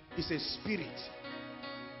is a spirit.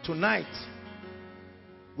 Tonight,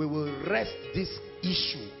 we will rest this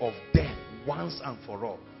issue of death once and for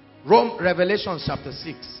all. Revelation chapter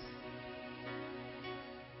 6.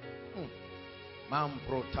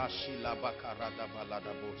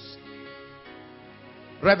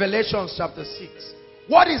 Revelation chapter 6.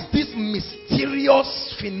 What is this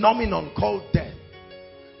mysterious phenomenon called death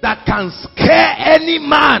that can scare any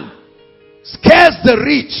man, scares the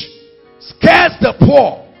rich, scares the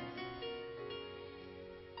poor?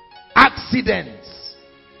 Accidents,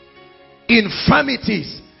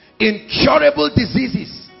 infirmities, incurable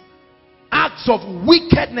diseases, acts of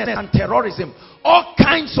wickedness and terrorism, all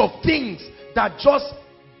kinds of things that just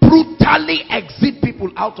brutally exit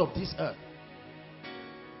people out of this earth.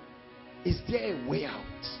 Is there a way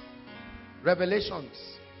out?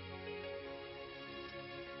 Revelations.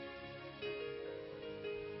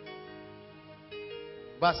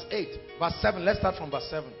 Verse 8. Verse 7. Let's start from verse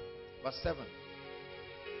 7. Verse 7.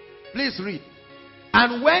 Please read.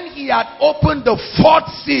 And when he had opened the fourth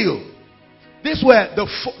seal, these were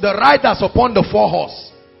the riders upon the four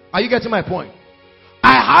horse. Are you getting my point?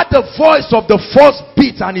 I heard the voice of the first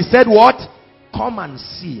beast, and he said what? Come and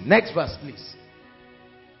see. Next verse, please.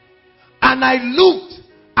 And I looked,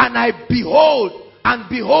 and I behold,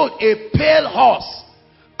 a pale horse,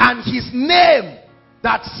 and his name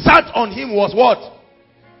that sat on him was what?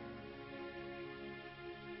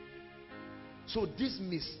 So this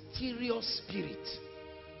mysterious spirit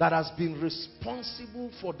that has been responsible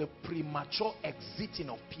for the premature exiting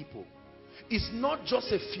of people is not just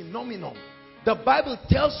a phenomenon. The Bible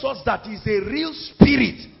tells us that he's a real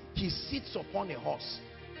spirit. He sits upon a horse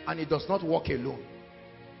and he does not walk alone.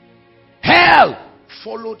 Hell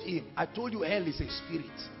followed him. I told you hell is a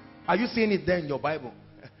spirit. Are you seeing it there in your Bible?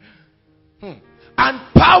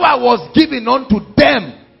 And power was given unto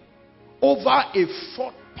them over a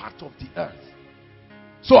fourth part of the earth.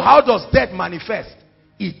 So how does death manifest?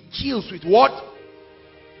 It kills with what?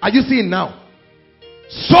 Are you seeing now?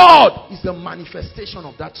 Sword is the manifestation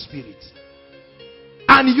of that spirit.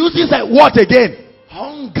 And he uses what again?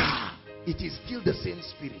 Hunger. It is still the same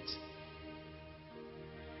spirit.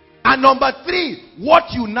 And number 3,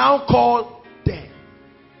 what you now call death.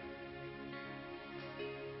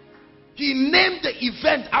 He named the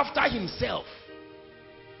event after himself.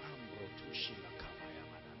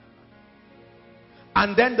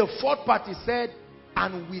 And then the fourth part he said,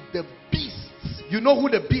 and with the beasts. You know who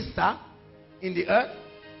the beasts are in the earth?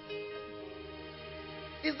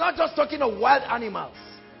 It's not just talking of wild animals.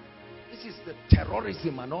 This is the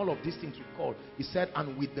terrorism and all of these things we call. He said,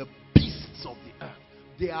 and with the beasts of the earth.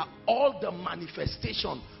 They are all the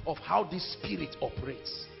manifestation of how this spirit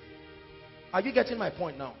operates. Are you getting my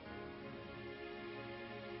point now?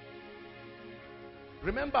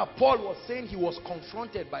 Remember, Paul was saying he was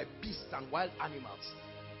confronted by beasts and wild animals.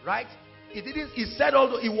 Right? He said,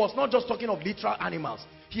 although he was not just talking of literal animals.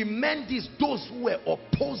 He meant those who were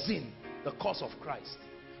opposing the cause of Christ.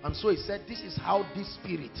 And so he said, this is how this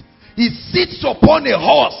spirit, he sits upon a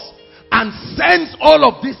horse and sends all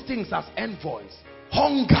of these things as envoys.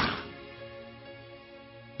 Hunger,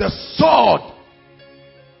 the sword,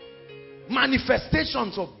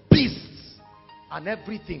 manifestations of beasts and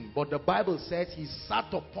everything. But the Bible says he sat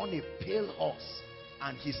upon a pale horse,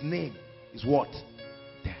 and his name is what?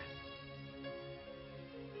 Death.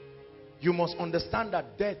 You must understand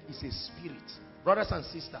that death is a spirit. Brothers and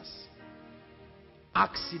sisters,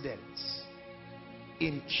 accidents,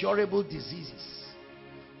 incurable diseases,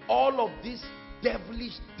 all of these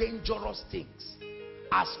devilish, dangerous things,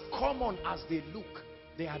 as common as they look,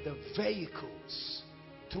 they are the vehicles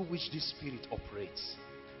through which this spirit operates.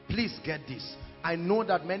 Please get this. I know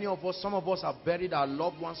that many of us, some of us have buried our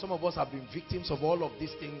loved ones, some of us have been victims of all of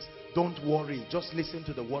these things. Don't worry, just listen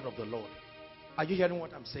to the word of the Lord. Are you hearing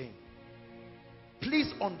what I'm saying?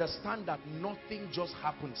 Please understand that nothing just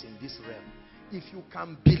happens in this realm. If you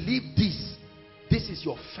can believe this, this is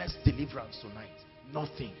your first deliverance tonight.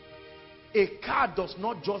 Nothing. A car does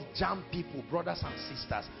not just jam people, brothers and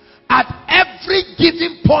sisters. At every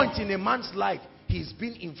given point in a man's life, he's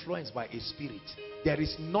been influenced by a spirit. There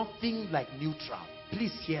is nothing like neutral.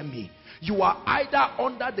 Please hear me. You are either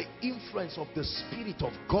under the influence of the Spirit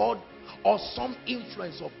of God or some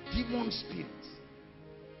influence of demon spirits.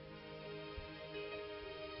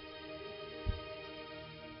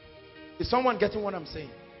 Is someone getting what I'm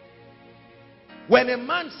saying? When a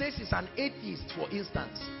man says he's an atheist, for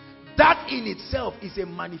instance, that in itself is a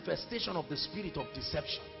manifestation of the spirit of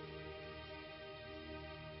deception.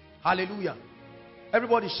 Hallelujah.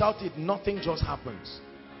 Everybody shout it. Nothing just happens.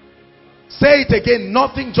 Say it again.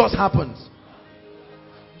 Nothing just happens.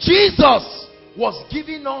 Jesus was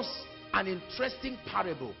giving us an interesting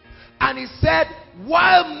parable. And he said,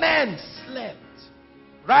 while men slept,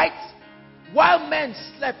 right? While men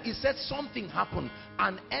slept, he said something happened.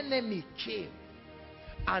 An enemy came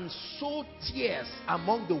and sowed tears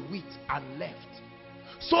among the wheat and left.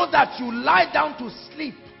 So that you lie down to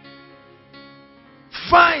sleep,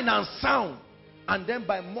 fine and sound, and then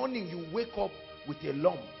by morning you wake up with a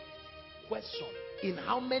lump. Question: in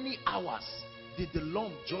how many hours did the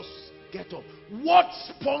lump just get up? What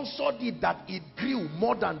sponsored it that it grew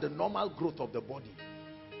more than the normal growth of the body?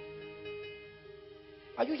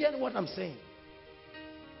 Are you hearing what I'm saying?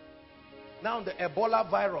 Now the Ebola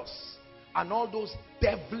virus and all those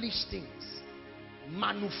devilish things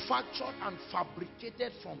manufactured and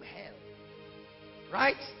fabricated from hell,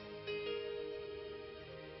 right?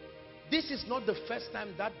 This is not the first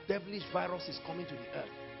time that devilish virus is coming to the earth.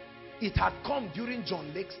 It had come during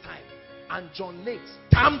John Lake's time, and John Lake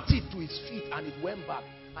stamped it to his feet and it went back,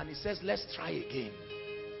 and he says, let's try again.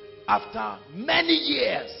 After many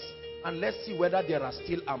years, and let's see whether there are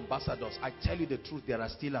still ambassadors. I tell you the truth, there are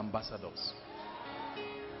still ambassadors.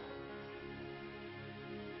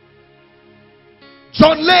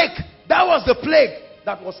 John Lake, that was the plague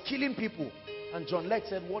that was killing people. And John Lake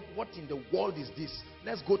said, what in the world is this?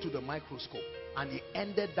 Let's go to the microscope. And he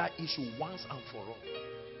ended that issue once and for all.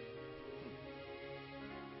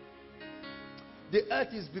 The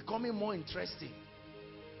earth is becoming more interesting.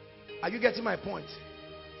 Are you getting my point?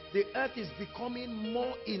 The earth is becoming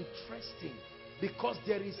more interesting because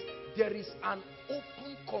there is an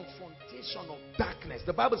open confrontation of darkness.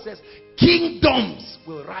 The Bible says kingdoms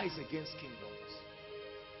will rise against kingdoms.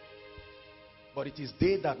 But it is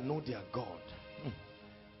they that know their God.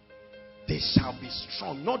 They shall be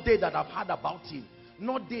strong. Not they that have heard about him.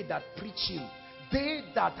 Not they that preach him. They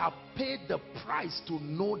that have paid the price to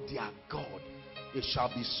know their God. They shall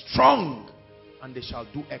be strong and they shall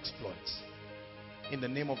do exploits. In the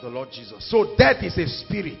name of the Lord Jesus. So death is a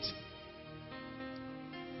spirit.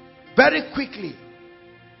 Very quickly,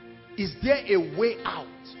 is there a way out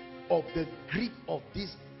of the grip of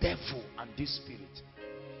this devil and this spirit?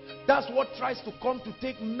 That's what tries to come to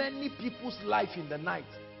take many people's life in the night.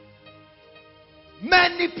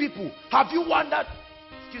 Many people. Have you wondered,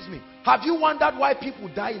 have you wondered why people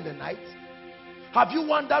die in the night? Have you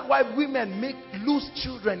wondered why women lose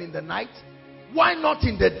children in the night? Why not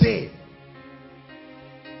in the day?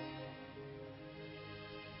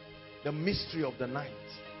 The mystery of the night.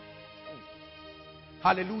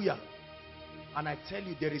 Hallelujah. And I tell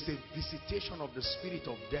you, there is a visitation of the spirit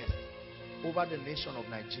of death over the nation of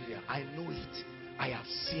Nigeria. I know it. I have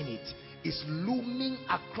seen it. It's looming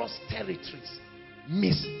across territories.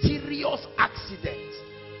 Mysterious accidents.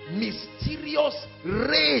 Mysterious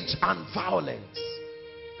rage and violence.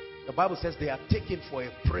 The Bible says they are taken for a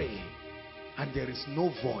prey and there is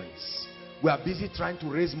no voice. We are busy trying to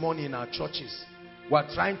raise money in our churches. We are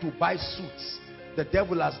trying to buy suits. The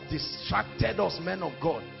devil has distracted us, men of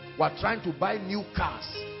God. We are trying to buy new cars.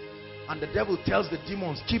 And the devil tells the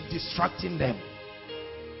demons, keep distracting them.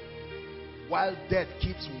 While death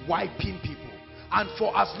keeps wiping people. And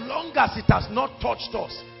for as long as it has not touched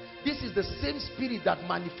us, this is the same spirit that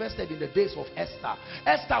manifested in the days of Esther.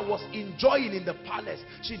 Esther was enjoying in the palace.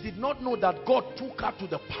 She did not know that God took her to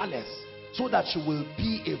the palace so that she will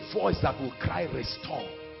be a voice that will cry, restore.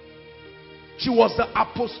 She was the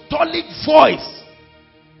apostolic voice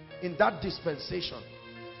in that dispensation.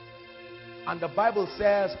 And the Bible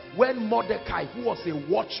says, when Mordecai, who was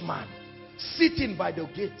a watchman, sitting by the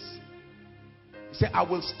gates, he said, I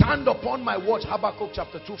will stand upon my watch. Habakkuk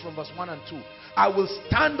chapter 2 from verse 1 and 2. I will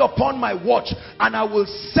stand upon my watch and I will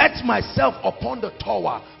set myself upon the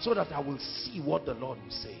tower so that I will see what the Lord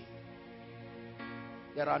will say.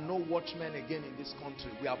 There are no watchmen again in this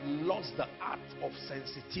country. We have lost the art of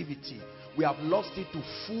sensitivity. We have lost it to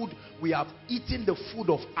food. We have eaten the food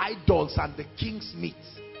of idols and the king's meat.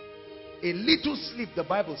 A little sleep, the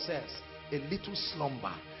Bible says, a little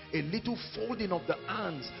slumber, a little folding of the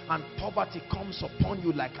arms, and poverty comes upon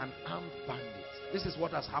you like an armed bandit. This is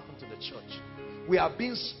what has happened to the church. We are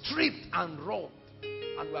being stripped and robbed,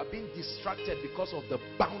 and we are being distracted because of the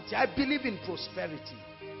bounty. I believe in prosperity,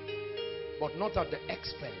 but not at the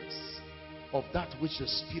expense of that which the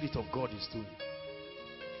Spirit of God is doing.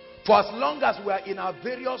 For as long as we are in our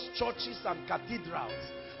various churches and cathedrals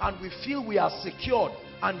and we feel we are secured,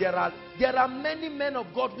 and there are many men of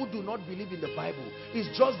God who do not believe in the Bible.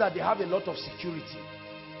 It's just that they have a lot of security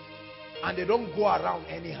and they don't go around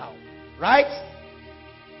anyhow, right?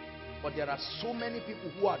 But there are so many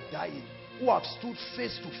people who are dying, who have stood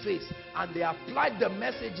face to face, and they applied the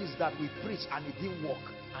messages that we preach and it didn't work,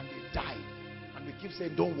 and they died. And we keep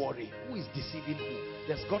saying, don't worry. Who is deceiving who?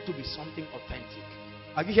 There's got to be something authentic.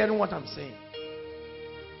 Are you hearing what I'm saying?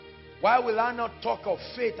 Why will I not talk of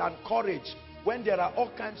faith and courage when there are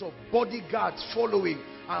all kinds of bodyguards following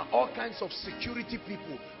and all kinds of security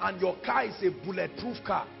people, and your car is a bulletproof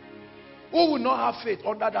car? Who will not have faith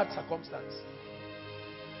under that circumstance?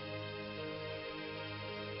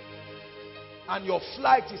 And your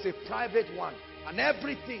flight is a private one, and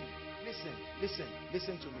everything. Listen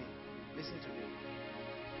to me. Listen to me.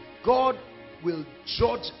 God will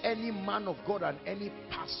judge any man of God and any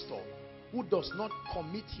pastor who does not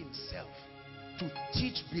commit himself to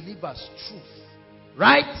teach believers truth,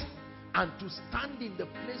 right? And to stand in the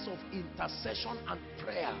place of intercession and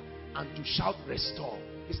prayer and to shout restore.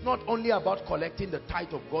 It's not only about collecting the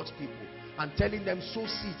tithe of God's people and telling them sow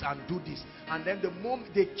seeds and do this, and then the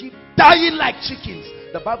moment they keep dying like chickens,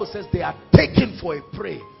 the Bible says they are taken for a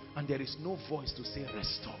prey and there is no voice to say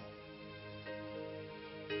restore.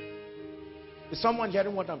 Is someone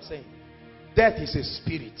hearing what I'm saying? Death is a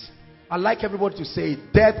spirit. I'd like everybody to say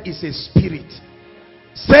it. Death is a spirit.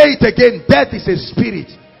 Say it again. Death is a spirit.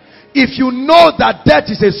 If you know that death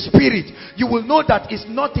is a spirit, you will know that it's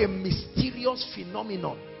not a mysterious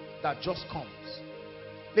phenomenon that just comes.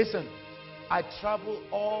 Listen, I travel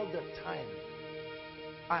all the time.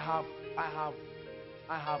 I have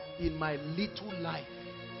in my little life,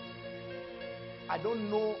 I don't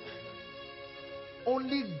know,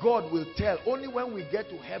 only God will tell. Only when we get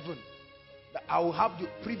to heaven that I will have the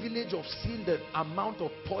privilege of seeing the amount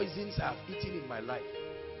of poisons I have eaten in my life.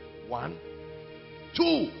 1.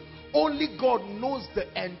 2, only God knows the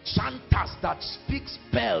enchanters that speak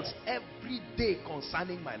spells every day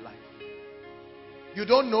concerning my life. You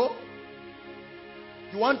don't know?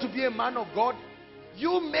 You want to be a man of God?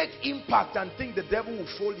 You make impact and think the devil will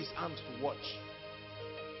fold his arms to watch.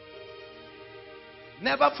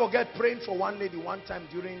 Never forget praying for one lady one time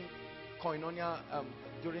during koinonia,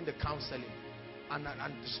 during the counseling. And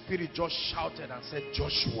the spirit just shouted and said,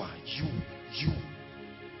 Joshua,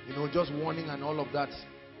 you know, just warning and all of that.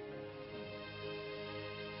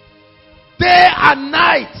 Day and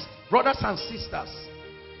night, brothers and sisters,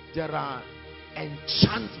 there are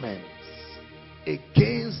enchantments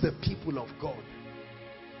against the people of God.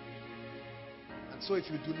 And so if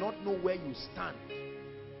you do not know where you stand,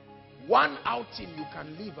 one outing you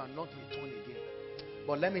can leave and not return again.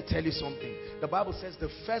 But let me tell you something. The Bible says the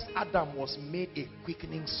first Adam was made a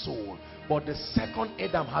quickening soul, but the second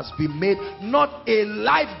Adam has been made not a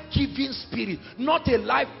life-giving spirit, not a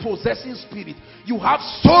life-possessing spirit. You have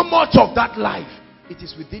so much of that life. It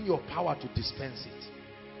is within your power to dispense it.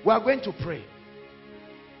 We are going to pray.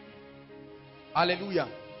 Hallelujah.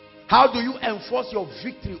 How do you enforce your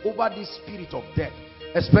victory over this spirit of death,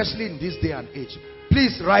 especially in this day and age?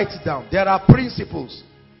 Please write it down. There are principles.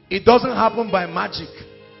 It doesn't happen by magic.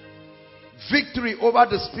 Victory over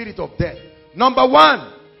the spirit of death. Number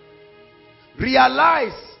 1,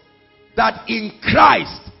 realize that in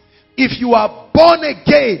Christ, if you are born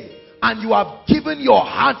again and you have given your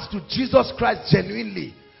heart to Jesus Christ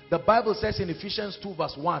genuinely, the Bible says in Ephesians 2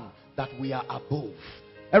 verse 1 that we are above.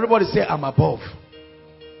 Everybody say, I'm above.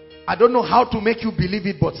 I don't know how to make you believe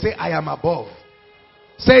it, but say, I am above.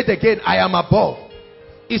 Say it again, I am above.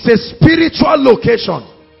 It's a spiritual location.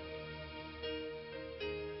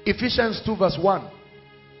 Ephesians 2 verse 1.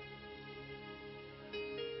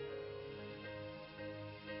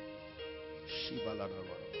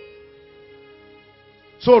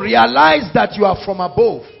 So realize that you are from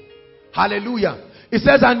above. Hallelujah. It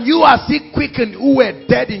says, and you are sick, quickened, who were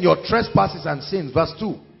dead in your trespasses and sins. Verse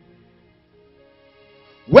 2.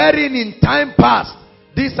 Wherein in time past,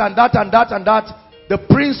 this and that and that and that, the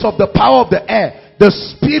prince of the power of the air, the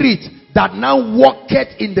spirit that now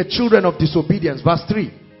walketh in the children of disobedience. Verse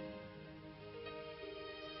 3.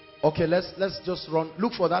 Okay, let's just run.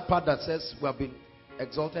 Look for that part that says we have been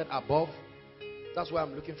exalted above. That's what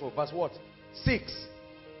I'm looking for. Verse what? 6,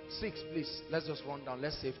 please. Let's just run down.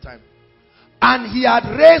 Let's save time. And he had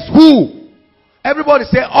raised who? Everybody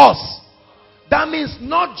say us. That means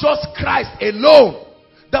not just Christ alone.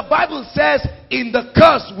 The Bible says in the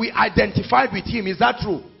curse we identified with him. Is that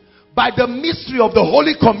true? By the mystery of the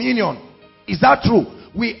Holy Communion. Is that true?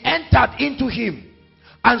 We entered into him.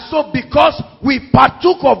 And so because we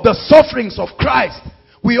partook of the sufferings of Christ,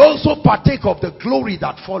 we also partake of the glory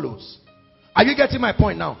that follows. Are you getting my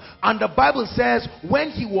point now? And the Bible says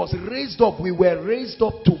when he was raised up, we were raised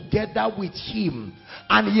up together with him.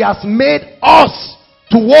 And he has made us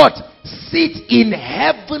to what? Sit in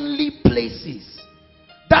heavenly places.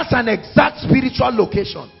 That's an exact spiritual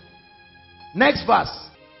location. Next verse.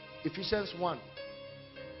 Ephesians 1.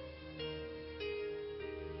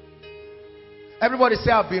 Everybody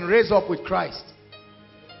say, I've been raised up with Christ.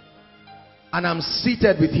 And I'm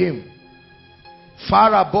seated with him.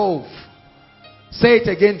 Far above. Say it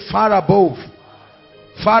again, far above.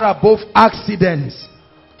 Far above accidents.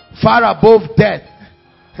 Far above death.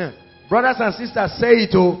 Brothers and sisters, say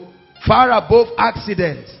it oh. Far above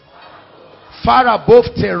accidents. Far above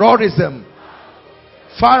terrorism.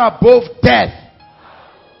 Far above death.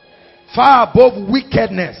 Far above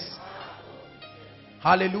wickedness.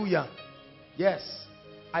 Hallelujah. Yes,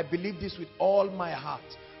 I believe this with all my heart.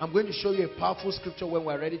 I'm going to show you a powerful scripture when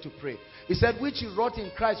we're ready to pray. He said, which he wrought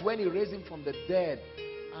in Christ when he raised him from the dead.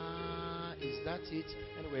 Is that it?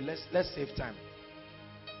 Anyway, let's save time.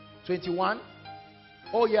 21.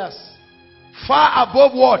 Oh yes. Far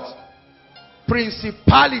above what?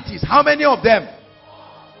 Principalities. How many of them?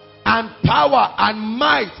 And power and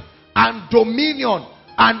might and dominion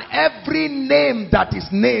and every name that is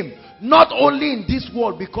named. Not only in this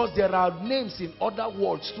world, because there are names in other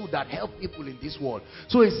worlds too that help people in this world.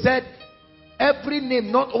 So he said, every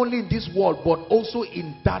name, not only in this world, but also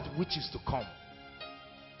in that which is to come.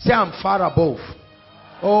 Say, I'm far above.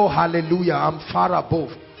 Oh, hallelujah. I'm far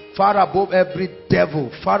above. Far above every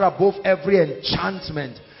devil. Far above every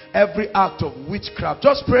enchantment. every act of witchcraft.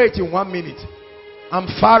 Just pray it in 1 minute. I'm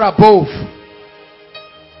far above.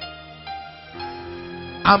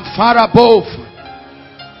 I'm far above.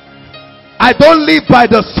 I don't live by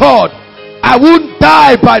the sword. I won't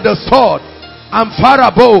die by the sword. I'm far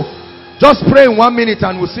above. Just pray in 1 minute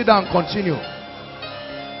and we'll sit down and continue.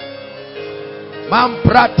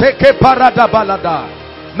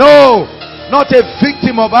 No, not a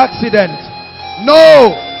victim of accident.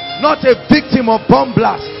 No, not a victim of bomb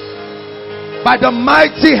blast. By the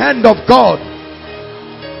mighty hand of God.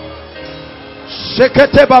 Shake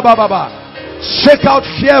out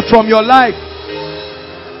fear from your life.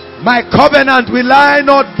 My covenant will I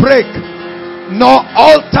not break, nor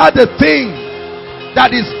alter the thing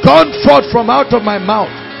that is gone forth from out of my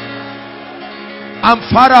mouth. I'm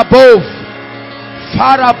far above.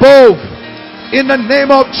 Far above. In the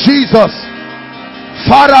name of Jesus.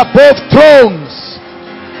 Far above thrones.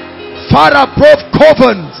 Far above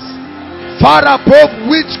covens. Far above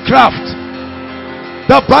witchcraft.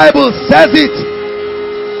 The Bible says it.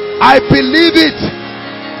 I believe it.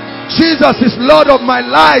 Jesus is Lord of my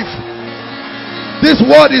life. This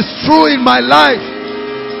word is true in my life.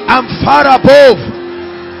 I'm far above.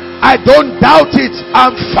 I don't doubt it.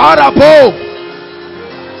 I'm far above.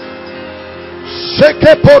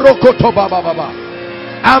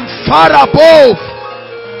 I'm far above.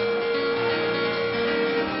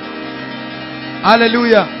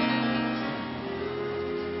 Hallelujah.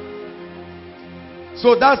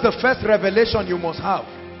 So that's the first revelation you must have.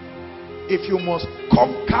 If you must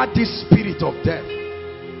conquer this spirit of death.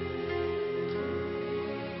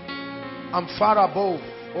 I'm far above.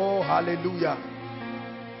 Oh, hallelujah.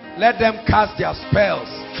 Let them cast their spells.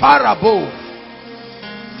 Far above.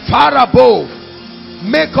 Far above.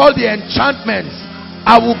 Make all the enchantments.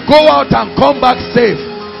 I will go out and come back safe.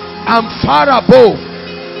 I'm far above.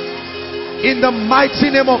 In the mighty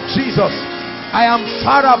name of Jesus, I am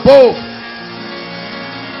far above.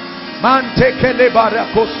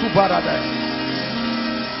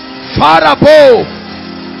 Far above.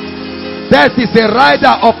 Death is a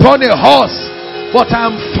rider upon a horse, but I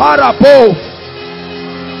am far above.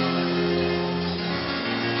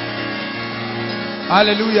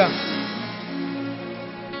 Hallelujah.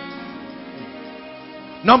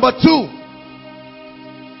 Number 2.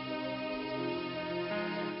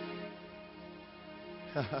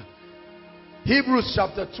 Hebrews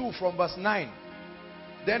chapter 2 from verse 9.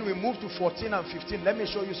 Then we move to 14 and 15. Let me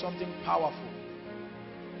show you something powerful.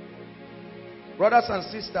 Brothers and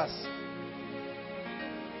sisters,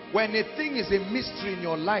 when a thing is a mystery in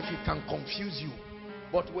your life, it can confuse you.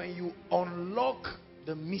 But when you unlock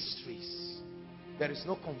the mysteries, there is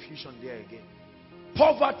no confusion there again.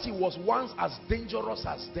 Poverty was once as dangerous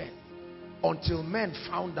as death until men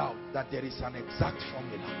found out that there is an exact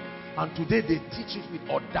formula. And today they teach it with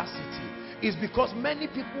audacity. It's because many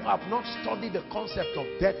people have not studied the concept of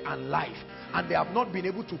death and life, and they have not been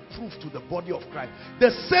able to prove to the body of Christ. The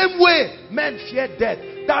same way men fear death,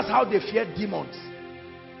 that's how they fear demons.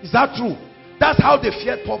 Is that true? That's how they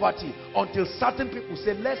feared poverty, until certain people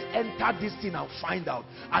said, let's enter this thing and find out.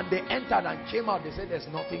 And they entered and came out. They said, there's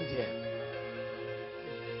nothing there.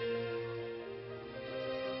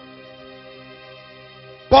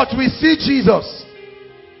 But we see Jesus.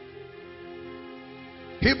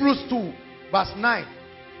 Hebrews 2 verse 9.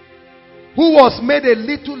 Who was made a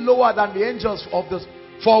little lower than the angels of this.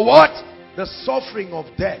 For what? The suffering of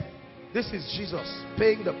death. This is Jesus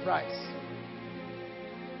paying the price.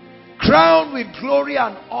 Crowned with glory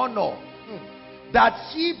and honor.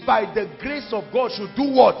 That he by the grace of God should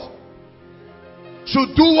do what?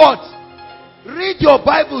 Should do what? Read your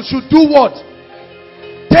Bible. Should do what?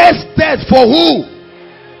 Taste death for who?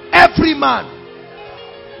 Every man.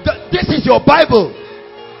 This is your Bible.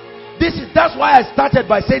 That's why I started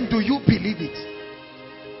by saying, do you believe it?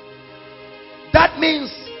 That means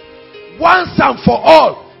once and for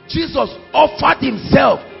all, Jesus offered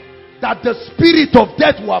himself that the spirit of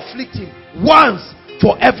death will afflict him once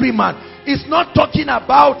for every man. It's not talking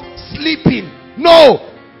about sleeping. No.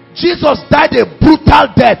 Jesus died a brutal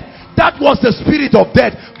death. That was the spirit of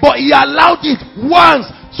death. But he allowed it once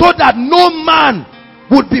so that no man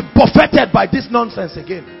would be buffeted by this nonsense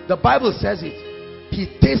again. The Bible says it. He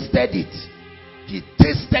tasted it. He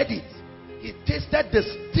tasted it. He tasted the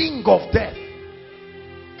sting of death.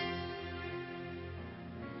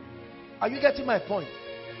 Are you getting my point?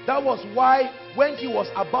 That was why when he was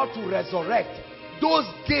about to resurrect, those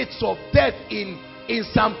gates of death in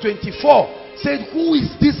Psalm 24 said, who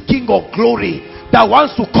is this King of glory that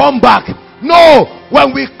wants to come back? No,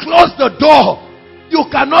 when we close the door, you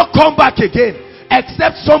cannot come back again,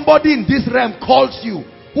 except somebody in this realm calls you,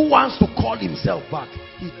 who wants to call himself back.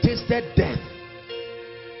 He tasted death.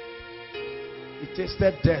 He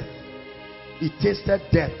tasted death. He tasted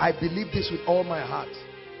death. I believe this with all my heart.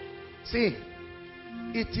 See,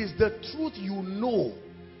 it is the truth you know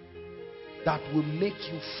that will make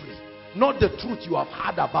you free, not the truth you have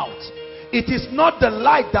heard about. It is not the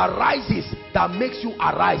light that rises that makes you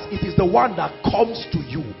arise. It is the one that comes to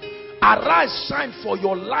you. Arise, shine, for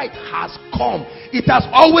your light has come. It has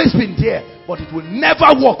always been there, but it will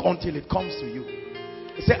never work until it comes to you.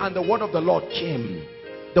 He said, and the word of the Lord came.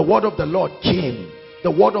 The word of the Lord came.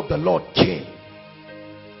 The word of the Lord came.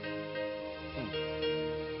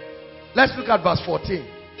 Let's look at verse 14.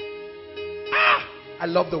 I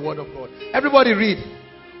love the word of God. Everybody read.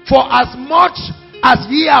 For as much as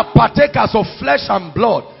ye are partakers of flesh and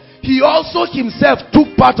blood, he also himself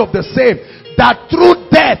took part of the same, that through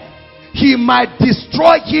death he might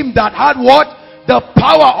destroy him that had what? The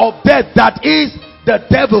power of death, that is the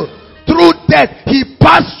devil. Through death he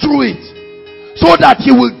passed through it, so that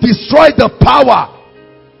he will destroy the power,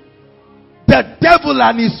 the devil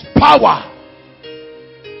and his power.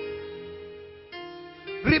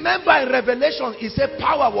 Remember in Revelation, he said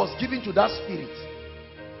power was given to that spirit.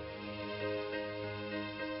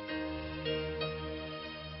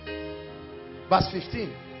 Verse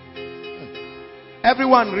 15.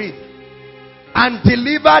 Everyone read. And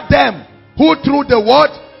deliver them who through the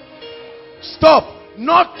what? Stop.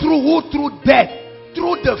 Not through who? Through death.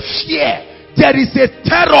 Through the fear. There is a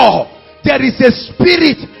terror. There is a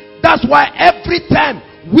spirit. That's why every time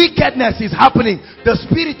wickedness is happening, the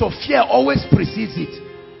spirit of fear always precedes it.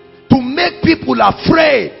 To make people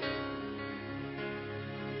afraid.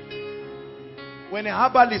 When a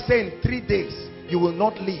herbal is saying 3 days you will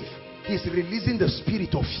not live, he's releasing the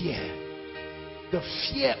spirit of fear. The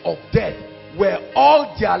fear of death, where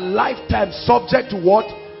all their lifetime subject to what?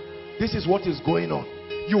 This is what is going on.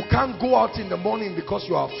 You can't go out in the morning because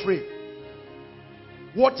you are afraid.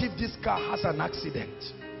 What if this car has an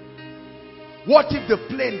accident? What if the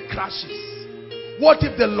plane crashes? What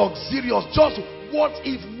if the luxurious, just what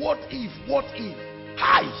if?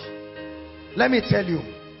 Hi. Let me tell you.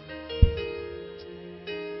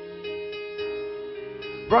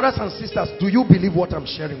 Brothers and sisters, do you believe what I'm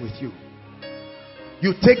sharing with you?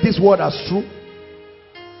 You take this word as true?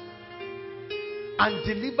 And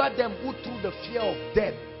deliver them who through the fear of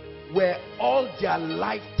death were all their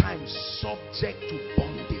lifetime subject to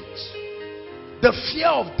bondage. The fear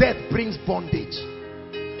of death brings bondage.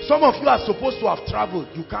 Some of you are supposed to have traveled.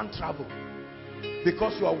 You can't travel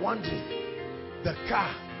because you are wondering, the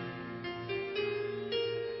car.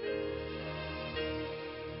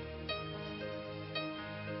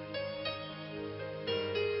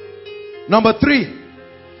 Number 3,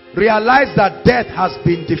 realize that death has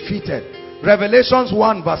been defeated. Revelations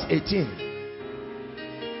 1 verse 18.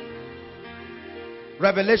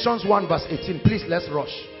 Revelations 1 verse 18. Please, let's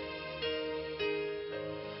rush.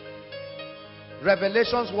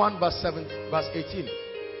 Revelations 1 verse 18.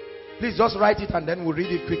 Please just write it and then we'll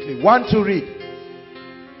read it quickly. 1 to read.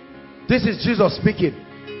 This is Jesus speaking.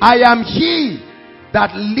 I am he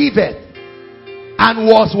that liveth and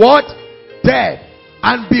was what? Dead.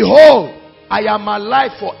 And behold, I am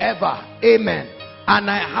alive forever. Amen. And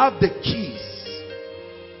I have the keys.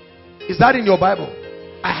 Is that in your Bible?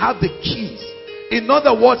 I have the keys. In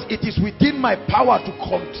other words, it is within my power to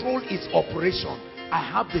control its operation. I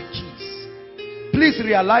have the keys. Please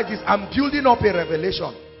realize this. I'm building up a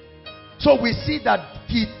revelation. So we see that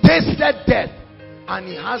he tasted death and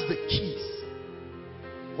he has the keys.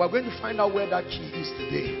 We're going to find out where that key is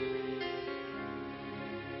today.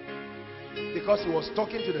 Because he was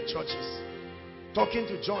talking to the churches. Talking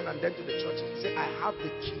to John and then to the churches. He said, I have the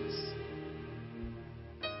keys.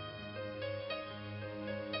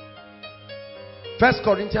 First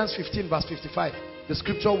Corinthians 15 verse 55. The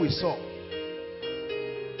scripture we saw.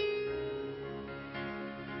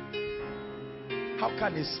 How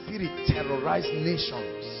can a spirit terrorize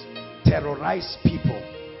nations? Terrorize people?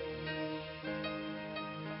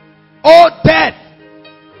 Oh death,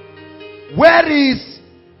 where is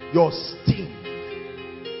your sting?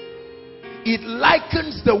 It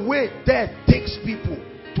likens the way death takes people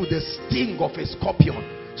to the sting of a scorpion.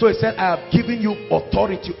 So he said, I have given you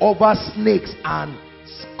authority over snakes and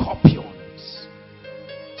scorpions.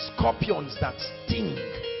 Scorpions that sting.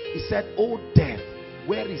 He said, oh death,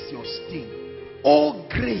 where is your sting? Oh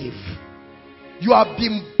grave, you have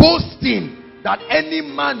been boasting that any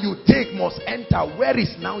man you take must enter. Where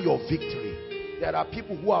is now your victory? There are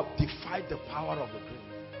people who have defied the power of the grave.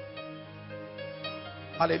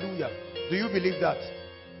 Hallelujah. Do you believe that?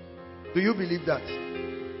 Do you believe that?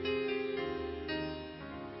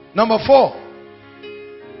 Number 4.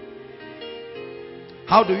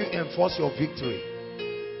 How do you enforce your victory?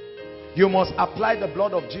 You must apply the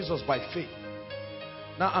blood of Jesus by faith.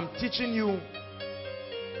 Now I'm teaching you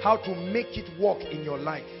how to make it work in your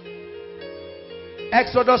life.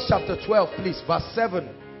 Exodus chapter 12, please, verse 7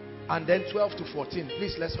 and then 12 to 14.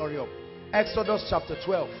 Please, let's hurry up. Exodus chapter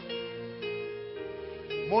 12.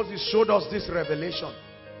 Moses showed us this revelation.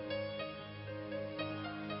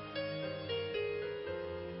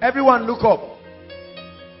 Everyone look up.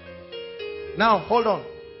 Now, hold on.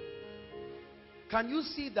 Can you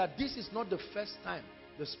see that this is not the first time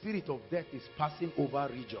the spirit of death is passing over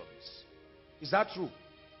regions? Is that true?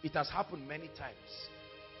 It has happened many times.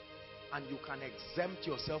 And you can exempt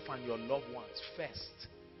yourself and your loved ones first,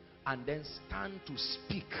 and then stand to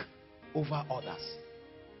speak over others.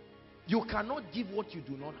 You cannot give what you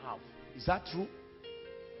do not have. Is that true?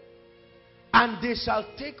 And they shall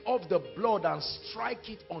take off the blood and strike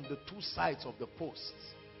it on the two sides of the posts,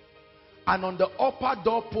 and on the upper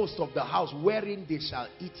doorpost of the house wherein they shall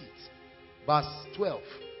eat it. Verse 12.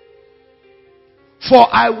 For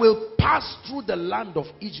I will pass through the land of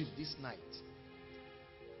Egypt this night,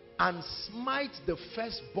 and smite the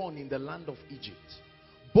firstborn in the land of Egypt,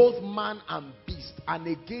 both man and beast, and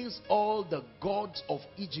against all the gods of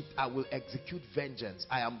Egypt I will execute vengeance.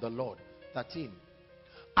 I am the Lord. 13.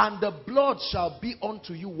 And the blood shall be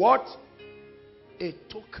unto you what? A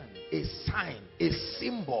token, a sign, a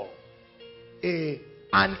symbol,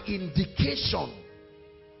 an indication.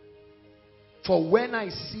 For when I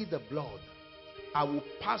see the blood, I will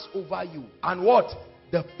pass over you. And what?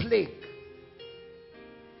 The plague.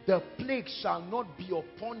 The plague shall not be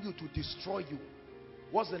upon you to destroy you.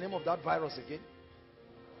 What's the name of that virus again?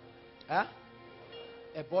 Huh?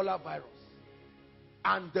 Ebola virus.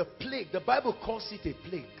 And the plague, the Bible calls it a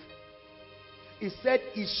plague. It said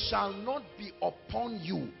it shall not be upon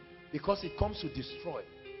you, because it comes to destroy.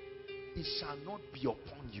 It shall not be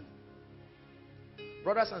upon you.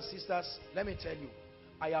 Brothers and sisters, let me tell you,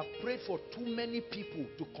 I have prayed for too many people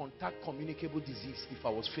to contact communicable disease if I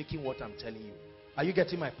was faking what I'm telling you. Are you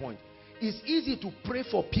getting my point? It's easy to pray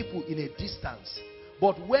for people in a distance,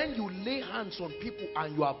 but when you lay hands on people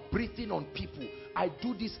and you are breathing on people, I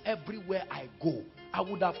do this everywhere I go. I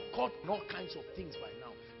would have caught all kinds of things by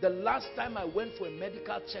now. The last time I went for a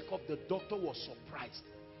medical checkup, the doctor was surprised.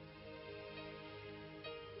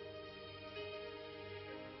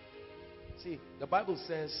 See, the Bible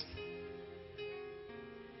says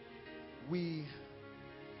we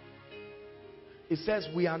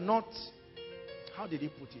are not, how did he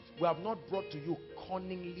put it? We have not brought to you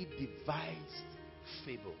cunningly devised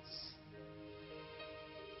fables.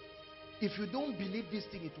 If you don't believe this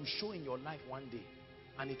thing, it will show in your life one day,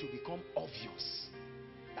 and it will become obvious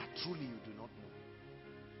that truly you do not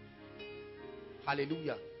know.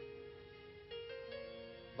 Hallelujah.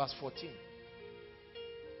 Verse 14.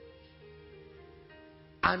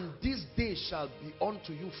 And this day shall be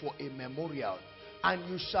unto you for a memorial, and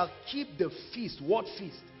you shall keep the feast. What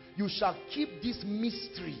feast? You shall keep this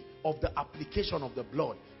mystery of the application of the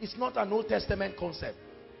blood. It's not an Old Testament concept.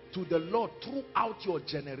 To the Lord throughout your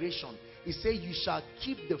generation, he said you shall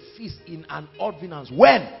keep the feast in an ordinance.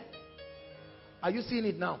 When? Are you seeing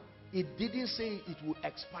it now? It didn't say it will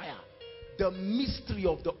expire. The mystery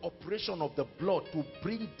of the operation of the blood to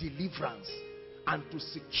bring deliverance and to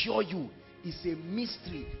secure you is a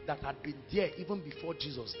mystery that had been there even before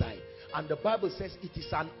Jesus died. And the Bible says it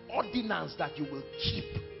is an ordinance that you will keep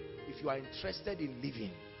if you are interested in living.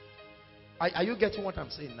 Are you getting what I'm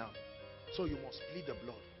saying now? So you must plead the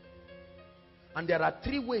blood. And there are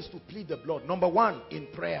three ways to plead the blood. Number one, in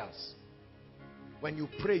prayers. When you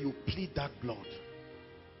pray, you plead that blood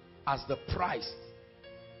as the price.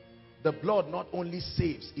 The blood not only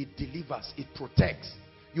saves, it delivers, it protects.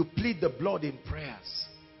 You plead the blood in prayers.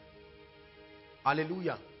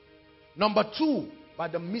 Hallelujah. Number two, by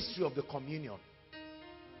the mystery of the communion.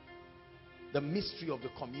 The mystery of the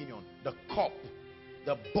communion. The cup,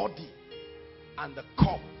 the body, and the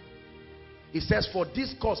cup. It says, for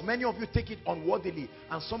this cause, many of you take it unworthily,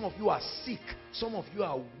 and some of you are sick, some of you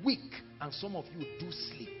are weak, and some of you do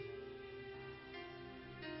sleep.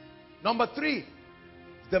 Number three,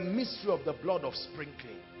 the mystery of the blood of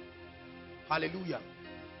sprinkling. Hallelujah.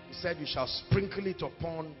 He said, you shall sprinkle it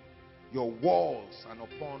upon your walls and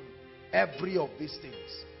upon every of these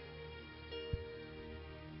things.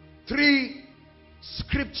 Three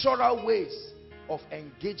scriptural ways of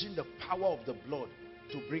engaging the power of the blood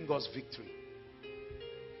to bring us victory.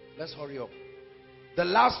 Let's hurry up. The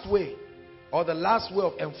last way, or the last way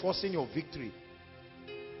of enforcing your victory,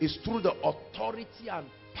 is through the authority and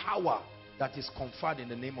power that is conferred in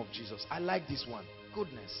the name of Jesus. I like this one.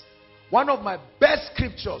 Goodness. One of my best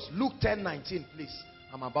scriptures, Luke 10:19, please.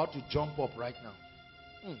 I'm about to jump up right now.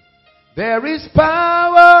 There is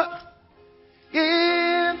power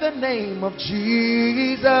in the name of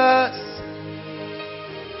Jesus.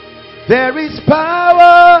 There is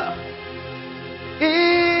power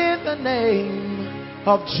in the name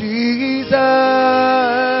of Jesus.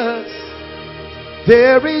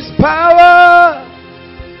 There is power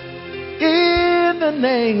in the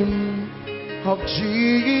name of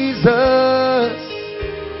Jesus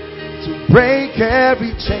to break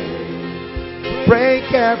every chain,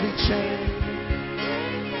 break every chain.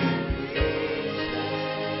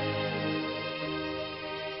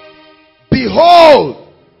 Behold,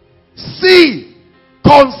 see,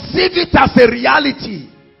 conceive it as a reality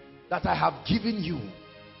that I have given you.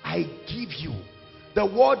 I give you. The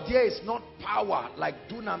word there is not power like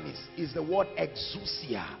dunamis, is the word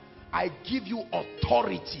exousia. I give you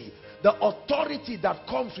authority. The authority that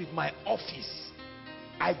comes with my office,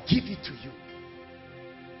 I give it to you.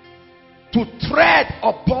 To tread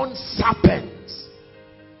upon serpents,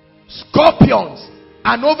 scorpions,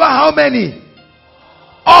 and over how many?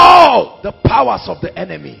 All the powers of the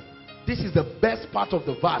enemy. This is the best part of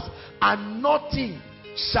the verse. And nothing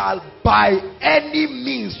shall by any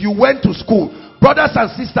means. You went to school. Brothers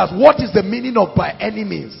and sisters, what is the meaning of by any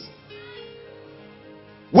means?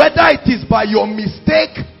 Whether it is by your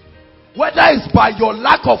mistake, whether it's by your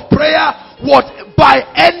lack of prayer, what, by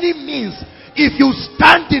any means, if you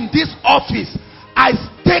stand in this office, I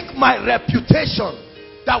stake my reputation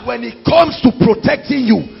that when it comes to protecting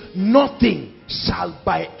you, nothing shall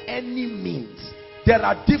by any means. There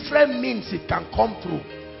are different means it can come through.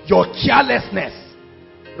 Your carelessness,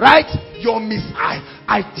 right? Your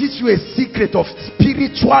I teach you a secret of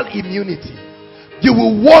spiritual immunity. You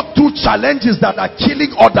will walk through challenges that are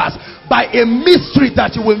killing others by a mystery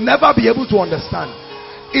that you will never be able to understand.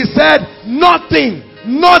 He said, nothing,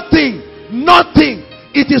 nothing, nothing.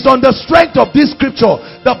 It is on the strength of this scripture.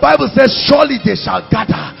 The Bible says, surely they shall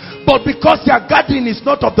gather. But because their gathering is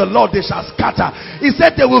not of the Lord, they shall scatter. He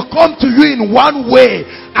said they will come to you in one way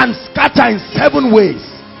and scatter in 7 ways.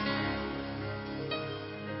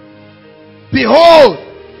 Behold,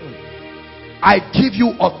 I give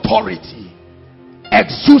you authority.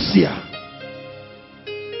 Exousia.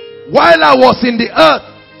 While I was in the earth,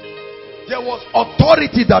 there was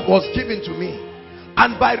authority that was given to me.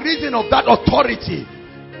 And by reason of that authority,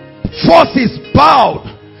 forces bowed.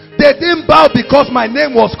 They didn't bow because my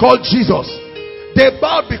name was called Jesus. They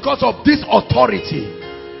bowed because of this authority.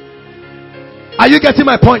 Are you getting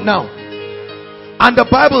my point now? And the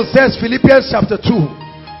Bible says, Philippians chapter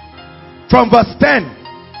 2, from verse 10,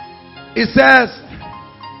 it says,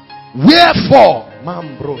 wherefore,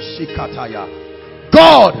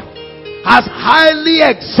 God has highly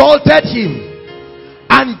exalted him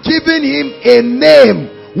and given him a name.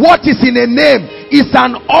 What is in a name? It's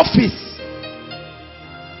an office.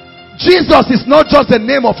 Jesus is not just the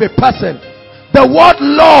name of a person. The word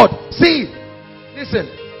Lord, see, listen.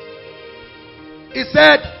 He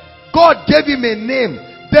said God gave him a name.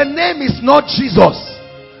 The name is not Jesus.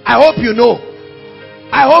 I hope you know.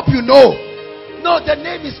 I hope you know. No, the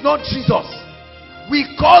name is not Jesus. We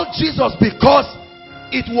call Jesus because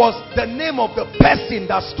it was the name of the person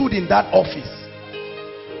that stood in that office.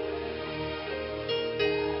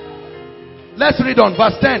 Let's read on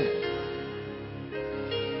verse 10.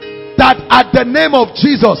 That at the name of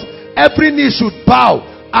Jesus, every knee should bow,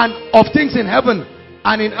 and of things in heaven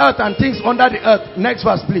and in earth and things under the earth. Next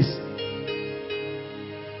verse, please.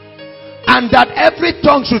 And that every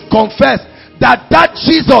tongue should confess that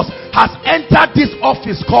Jesus has entered this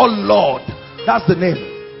office called Lord. That's the name.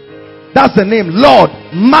 That's the name. Lord,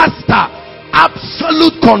 Master,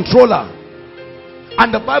 absolute controller.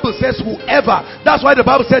 And the Bible says whoever. That's why the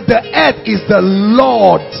Bible said the earth is the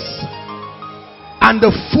Lord's and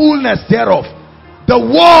the fullness thereof, the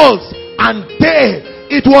worlds and they.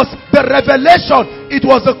 It was the revelation, it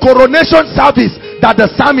was the coronation service that the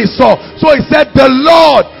psalmist saw. So he said, the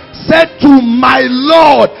Lord said to my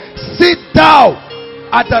Lord, sit down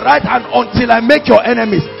at the right hand until I make your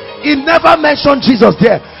enemies. He never mentioned Jesus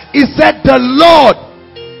there. He said the Lord,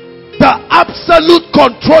 the absolute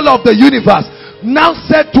controller of the universe, now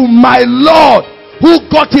said to my Lord, who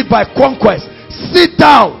got it by conquest, sit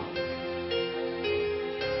down.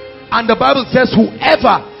 And the Bible says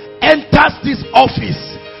whoever enters this office,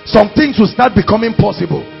 some things will start becoming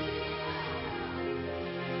possible.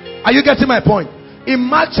 Are you getting my point? In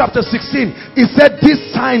Mark chapter 16, it said, these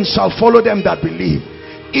signs shall follow them that believe.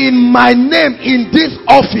 In my name, in this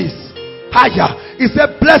office, higher, it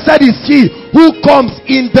said, blessed is he who comes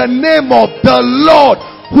in the name of the Lord.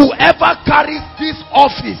 Whoever carries this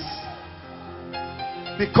office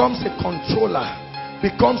becomes a controller.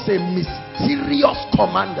 becomes a mysterious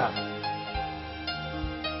commander.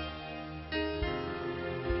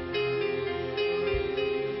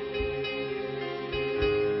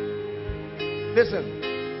 Listen,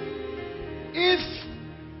 if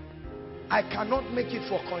I cannot make it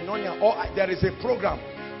for Koinonia, or there is a program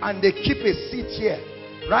and they keep a seat here,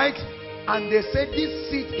 right? And they say this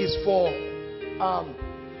seat is for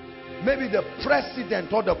maybe the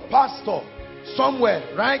president or the pastor somewhere,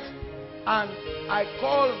 right? And I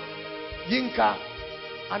call Yinka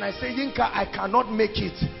and I say, Yinka, I cannot make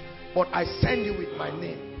it, but I send you with my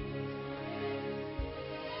name.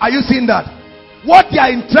 Are you seeing that? What they are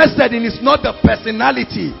interested in is not the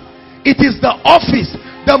personality, it is the office.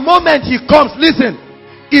 The moment he comes, listen,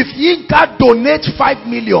 if Yinka donates 5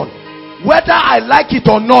 million, whether I like it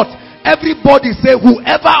or not, everybody say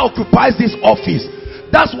whoever occupies this office.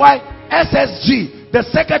 That's why SSG, the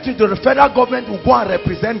secretary to the federal government, will go and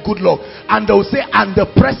represent Goodluck, and they will say, and the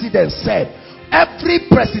president said. Every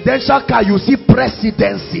presidential car you see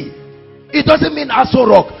presidency, it doesn't mean Aso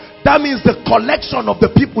Rock. That means the collection of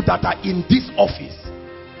the people that are in this office.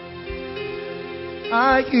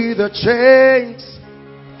 I hear the chains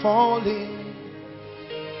falling.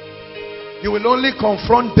 You will only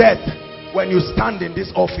confront death when you stand in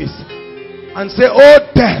this office and say, oh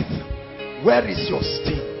death, where is your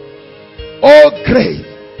sting? Oh grave,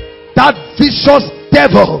 that vicious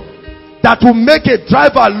devil that will make a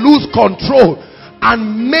driver lose control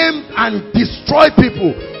and maim and destroy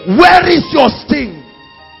people, where is your sting?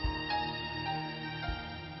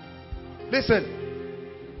 Listen,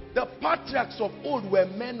 the patriarchs of old were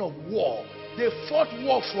men of war. They fought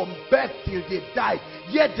war from birth till they died,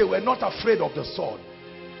 yet they were not afraid of the sword.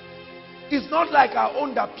 It's not like our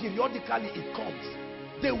own that periodically it comes.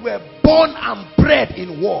 They were born and bred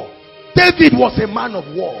in war. David was a man of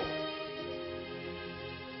war.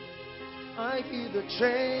 I hear the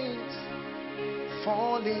chains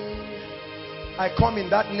falling. I come in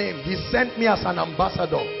that name. He sent me as an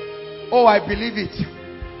ambassador. Oh, I believe it.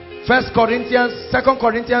 2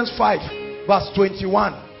 Corinthians 5 verse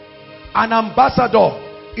 21. An ambassador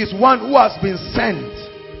is one who has been sent.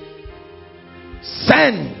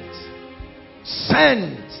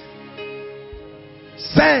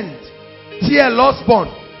 T.L.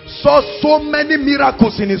 Osborne saw so many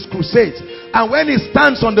miracles in his crusades, and when he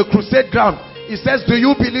stands on the crusade ground, he says, do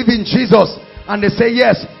you believe in Jesus? And they say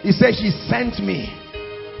yes. He said, he sent me.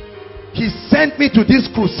 He sent me to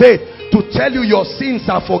this crusade to tell you your sins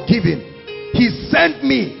are forgiven. He sent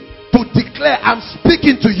me to declare, I'm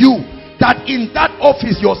speaking to you, that in that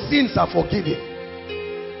office your sins are forgiven.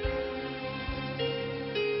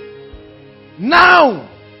 Now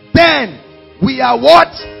then, we are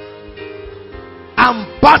what?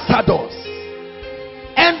 Ambassadors,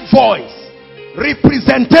 envoys,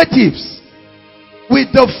 representatives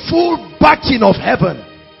with the full backing of heaven.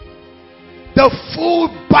 The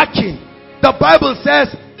full backing. The Bible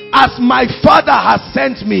says, as my Father has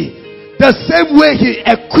sent me, the same way he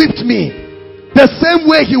equipped me, the same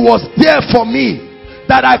way he was there for me,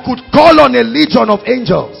 that I could call on a legion of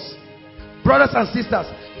angels. Brothers and sisters,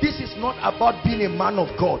 this is not about being a man of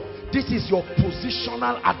God. This is your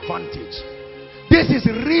positional advantage. This is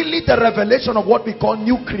really the revelation of what we call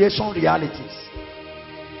new creation realities.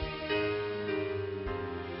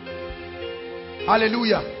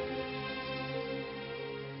 Hallelujah.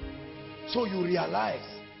 So you realize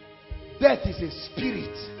death is a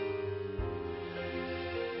spirit.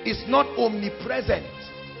 It's not omnipresent.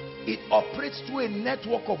 It operates through a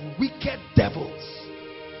network of wicked devils.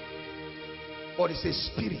 But it's a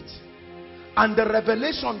spirit. And the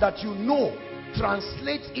revelation that you know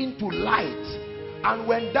translates into light. And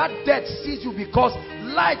when that death sees you, because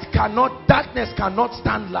darkness cannot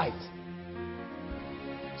stand light.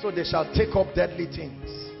 So they shall take up deadly things,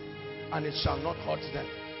 and it shall not hurt them.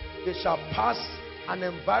 They shall pass an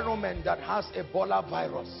environment that has Ebola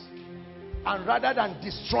virus, and rather than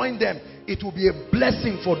destroying them, it will be a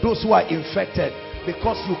blessing for those who are infected,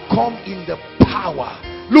 because you come in the power.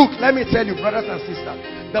 Look, let me tell you, brothers and sisters,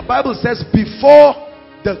 the Bible says before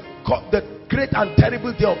the great and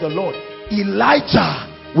terrible day of the Lord, Elijah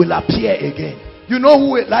will appear again. You know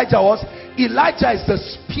who Elijah was? Elijah is the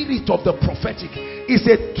spirit of the prophetic. It's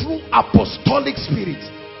a true apostolic spirit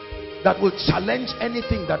that will challenge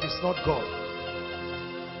anything that is not God.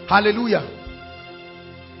 Hallelujah.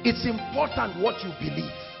 It's important what you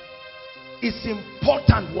believe. It's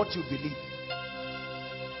important what you believe.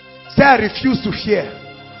 Say, I refuse to fear.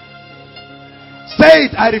 Say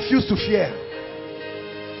it, I refuse to fear.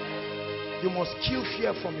 You must kill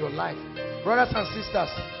fear from your life. Brothers and sisters,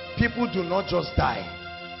 people do not just die.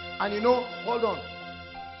 And you know, hold on.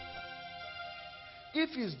 If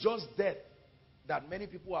it's just death that many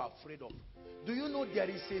people are afraid of, do you know there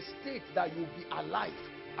is a state that you'll be alive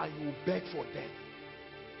and you will beg for death?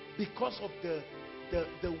 Because of the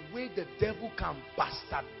way the devil can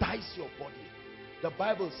bastardize your body. The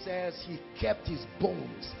Bible says he kept his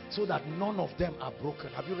bones so that none of them are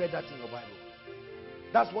broken. Have you read that in your Bible?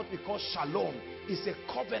 That's what we call shalom. It's a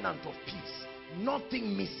covenant of peace.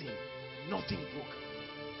 Nothing missing, nothing broken.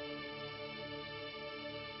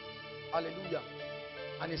 Hallelujah.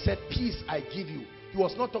 And he said, peace I give you. He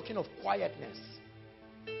was not talking of quietness.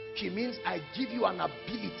 He means I give you an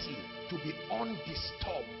ability to be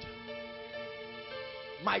undisturbed.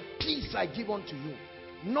 My peace I give unto you.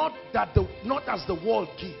 Not as the world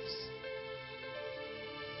gives.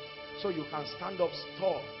 So you can stand up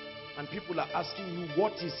tall and people are asking you,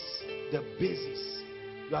 what is the basis?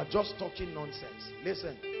 You are just talking nonsense.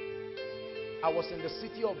 Listen, I was in the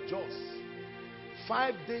city of Jos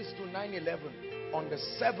 5 days to 9/11 on the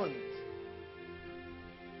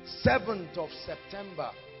 7th of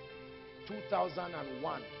September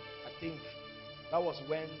 2001. I think that was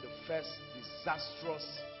when the first disastrous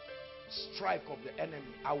strike of the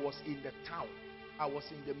enemy. I was in the town. I was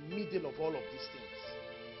in the middle of all of these things.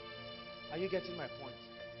 Are you getting my point?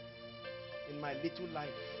 In my little life,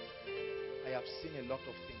 I have seen a lot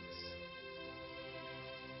of things.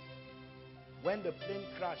 When the plane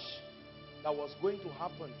crash that was going to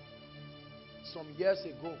happen some years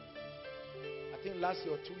ago, I think last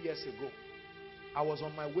year or 2 years ago, I was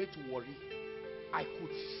on my way to Warri. I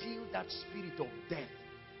could feel that spirit of death.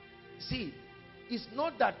 See, it's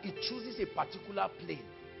not that it chooses a particular plane.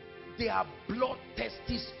 They are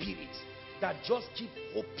bloodthirsty spirits that just keep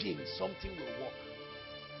hoping something will work.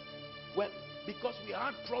 Because we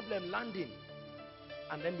had problem landing,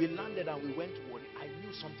 and then we landed and we went to Warri. I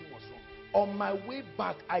knew something was wrong. On my way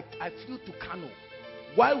back, I flew to Kano.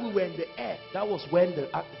 While we were in the air, that was when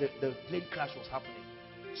the plane crash was happening.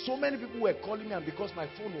 So many people were calling me, and because my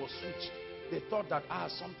phone was switched, they thought that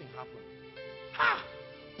something happened.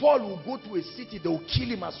 Paul will go to a city, they will kill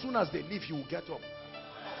him. As soon as they leave, he will get up.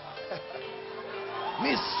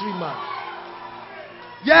 Mystery man.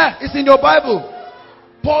 Yeah, it's in your Bible.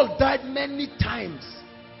 Paul died many times.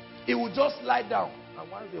 He would just lie down,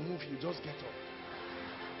 and once they move, he just get up.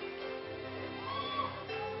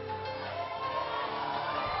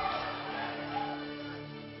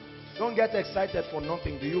 Don't get excited for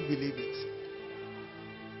nothing. Do you believe it?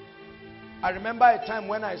 I remember a time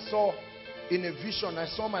when I saw in a vision, I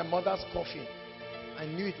saw my mother's coffin. I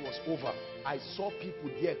knew it was over. I saw people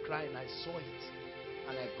there crying. I saw it.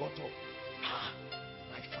 And I got up.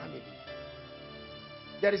 My family.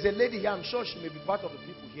 There is a lady here. I'm sure she may be part of the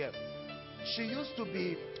people here. She used to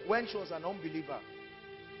be, when she was an unbeliever,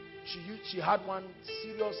 she had one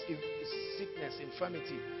serious sickness,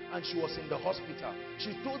 infirmity, and she was in the hospital.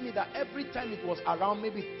 She told me that every time it was around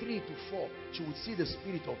maybe 3 to 4, she would see the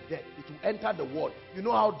spirit of death. It would enter the ward. You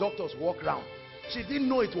know how doctors walk around. She didn't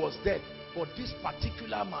know it was death, but this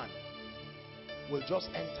particular man will just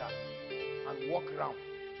enter and walk around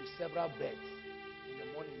to several beds. In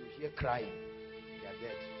the morning you hear crying. They are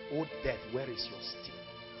dead. Oh death, where is your sting?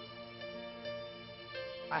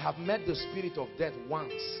 I have met the spirit of death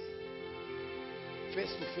once,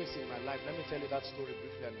 face to face in my life. Let me tell you that story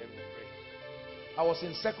briefly and then we pray. I was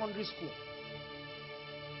in secondary school,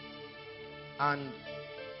 and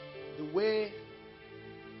the way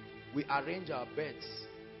we arrange our beds,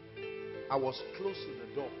 I was close to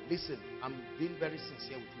the door. Listen, I'm being very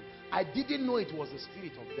sincere with you. I didn't know it was the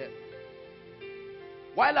spirit of death.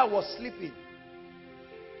 While I was sleeping,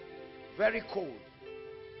 very cold,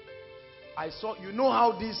 I saw, you know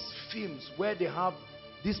how these films where they have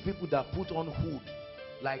these people that put on hood,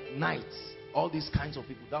 like knights, all these kinds of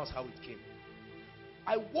people. That was how it came.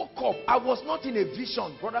 I woke up. I was not in a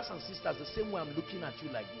vision, brothers and sisters, the same way I'm looking at you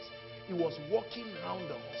like this. He was walking around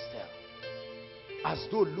the hostel as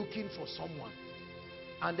though looking for someone.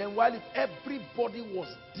 And then while everybody was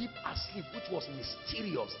deep asleep, which was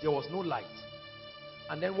mysterious, there was no light.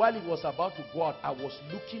 And then while it was about to go out, I was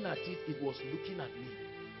looking at it, it was looking at me.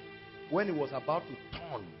 When it was about to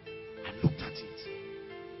turn, I looked at it.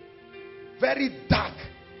 Very dark,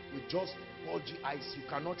 with just bulgy eyes. You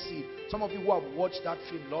cannot see it. Some of you who have watched that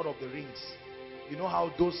film, Lord of the Rings, you know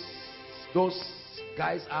how those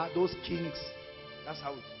guys are, those kings. That's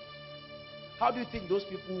how it is. How do you think those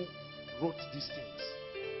people wrote these things?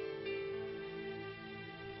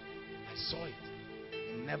 I saw it.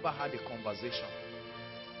 We never had a conversation.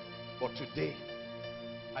 But today,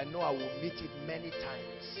 I know I will meet it many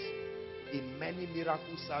times in many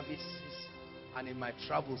miracle services and in my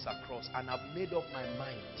travels across, and I've made up my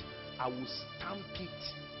mind I will stamp it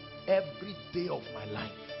every day of my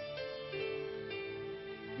life.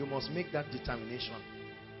 You must make that determination,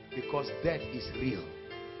 because death is real.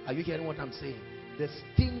 Are you hearing what I'm saying? The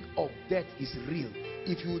sting of death is real.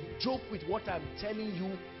 If you joke with what I'm telling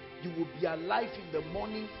you, you will be alive in the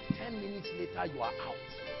morning, 10 minutes later you are out.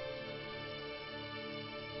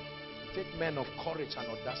 Take men of courage and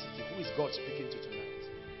audacity. Who is God speaking to tonight?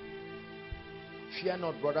 Fear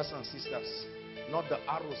not, brothers and sisters, not the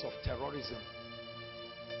arrows of terrorism.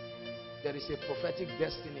 There is a prophetic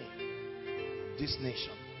destiny this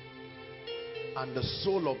nation, and the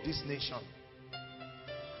soul of this nation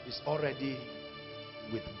is already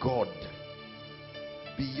with God,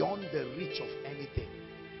 beyond the reach of anything.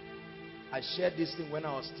 I shared this thing when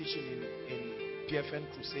I was teaching in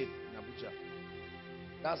PFN Crusade in Abuja.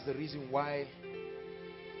 That's the reason why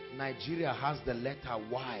Nigeria has the letter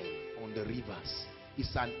Y on the rivers.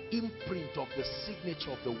 It's an imprint of the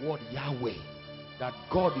signature of the word Yahweh, that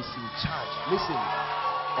God is in charge. Listen,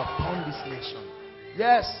 upon this nation.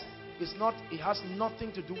 Yes, it's not, it has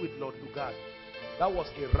nothing to do with Lord Lugard. That was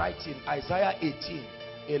a writing, Isaiah 18,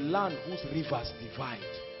 a land whose rivers divide.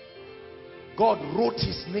 God wrote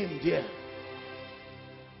his name there.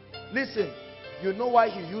 Listen, you know why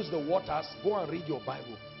he used the waters? Go and read your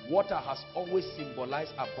Bible. Water has always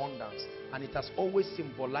symbolized abundance, and it has always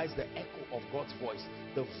symbolized the echo of God's voice.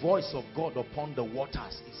 The voice of God upon the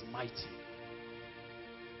waters is mighty.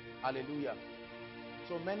 Hallelujah.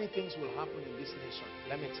 So many things will happen in this nation.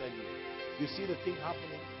 Let me tell you. You see the thing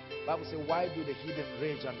happening? The Bible says, why do the heathen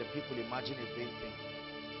rage and the people imagine a vain thing?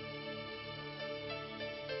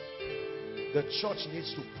 The church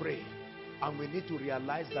needs to pray, and we need to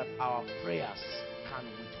realize that our prayers can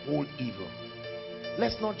withhold evil.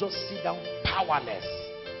 Let's not just sit down powerless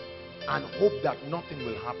and hope that nothing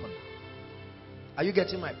will happen. Are you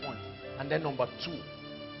getting my point? And then number 2,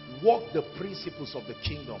 walk the principles of the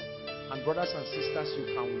kingdom. And brothers and sisters, you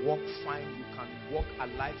can walk fine, you can walk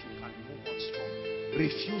alive, you can move on strong.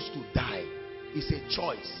 Refuse to die. It's a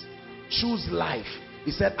choice. Choose life.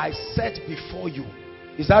 He said, I set before you.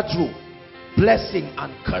 Is that true? Blessing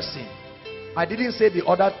and cursing. I didn't say the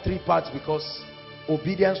other 3 parts because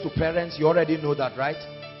obedience to parents, you already know that, right?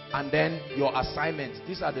 And then your assignment.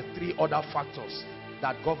 These are the 3 other factors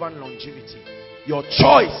that govern longevity. Your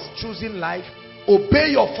choice, choosing life.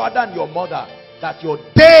 Obey your father and your mother, that your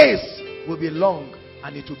days will be long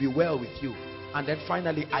and it will be well with you. And then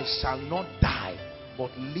finally, I shall not die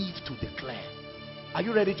but live to declare. Are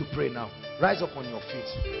you ready to pray now? Rise up on your feet.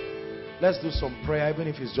 Let's do some prayer, even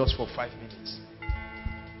if it's just for 5 minutes.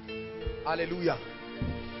 Hallelujah.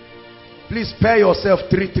 Please spare yourself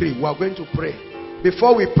 3-3. We are going to pray.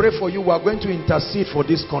 Before we pray for you, we are going to intercede for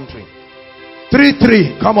this country.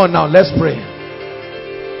 3-3. Come on now, let's pray.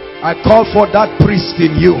 I call for that priest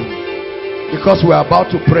in you, because we are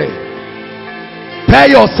about to pray.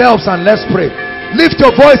 Spare yourselves and let's pray. Lift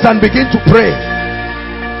your voice and begin to pray.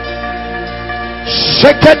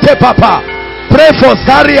 Shekete Papa. Pray for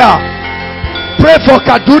Zaria. Pray for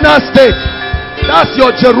Kaduna State. That's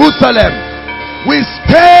your Jerusalem. We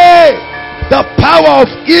stay the power of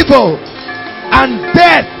evil and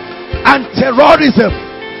death and terrorism.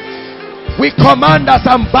 We command as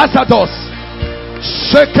ambassadors.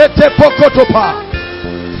 Shekete Pokotopa.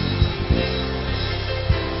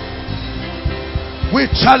 We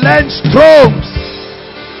challenge thrones.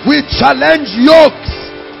 We challenge yokes.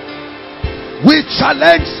 We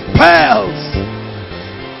challenge spells.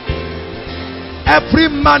 Every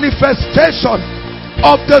manifestation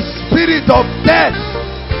of the spirit of death,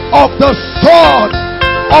 of the sword,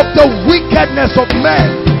 of the wickedness of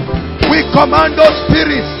men, we command those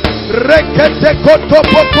spirits. Rekete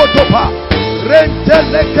kotopokotopa,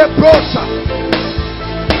 renteleke brosa,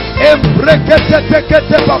 embrekete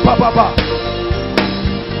tekete papa.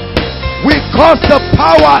 We cause the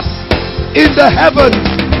powers in the heavens.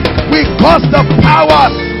 We cause the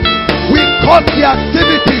powers. We cause the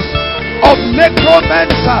activities of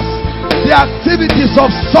necromancers, the activities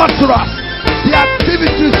of sorcerers, the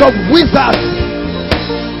activities of wizards.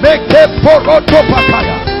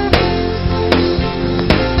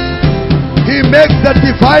 He makes the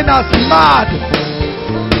diviners mad.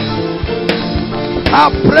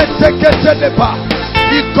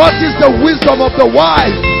 He causes the wisdom of the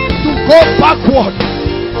wise to go backward.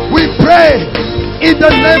 We pray in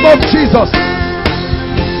the name of Jesus.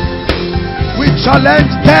 We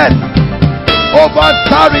challenge death over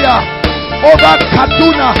Zaria, over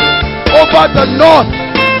Kaduna, over the north,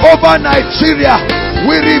 over Nigeria.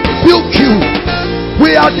 We rebuke you.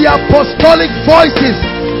 We are the apostolic voices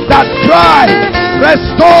that cry,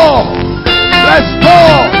 restore,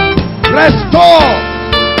 restore, restore.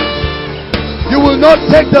 You will not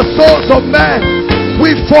take the souls of men.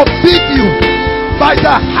 We forbid you by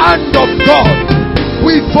the hand of God.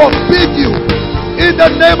 We forbid you in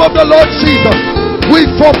the name of the Lord Jesus. We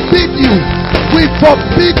forbid you. We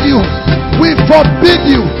forbid you. We forbid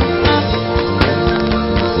you.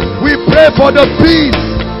 We pray for the peace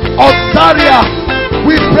of Zaria.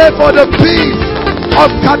 We pray for the peace of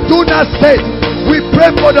Kaduna State. We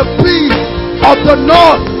pray for the peace of the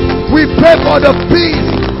North. We pray for the peace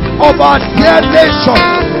of our dear nation,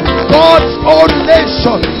 God's own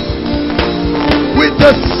nation, with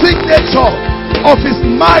the signature of His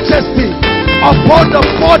Majesty upon the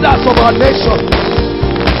borders of our nation.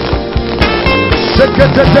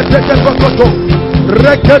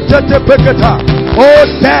 Oh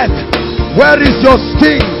death, where is your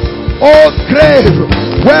sting? Oh grave,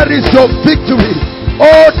 where is your victory?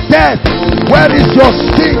 Oh death, where is your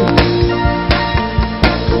sting?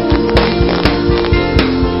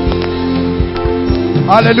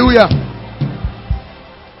 Hallelujah.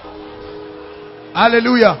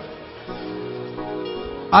 Hallelujah.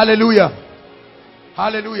 Hallelujah.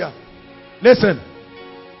 Hallelujah. Listen,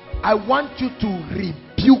 I want you to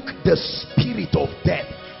rebuke the spirit of death.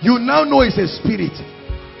 You now know it's a spirit.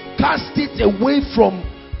 Cast it away from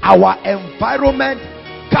our environment.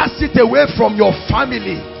 Cast it away from your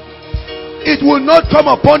family. It will not come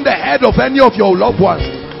upon the head of any of your loved ones.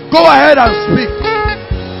 Go ahead and speak.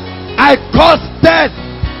 I cause death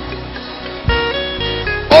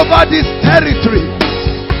over this territory,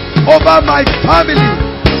 over my family.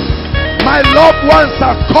 My loved ones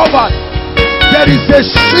are covered. There is a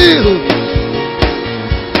shield.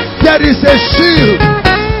 There is a shield.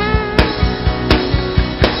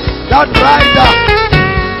 That rider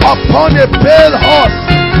upon a pale horse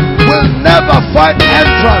will never find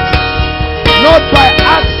entrance, not by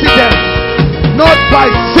accident, not by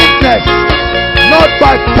sickness, not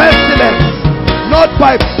by pestilence, not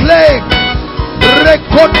by plague.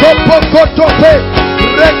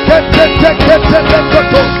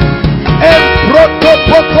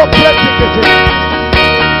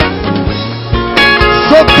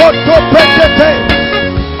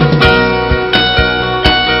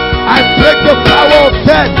 I break the power of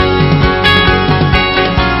death.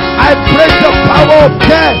 I break the power of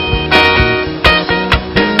death.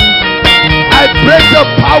 I break the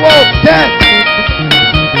power of death.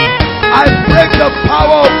 I break the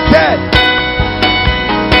power of death.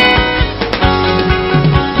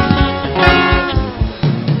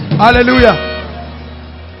 Hallelujah.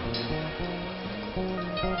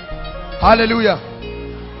 Hallelujah.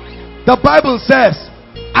 The Bible says,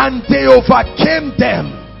 and they overcame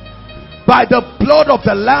them by the blood of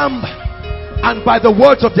the Lamb and by the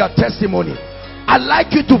words of their testimony. I'd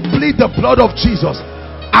like you to plead the blood of Jesus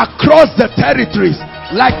across the territories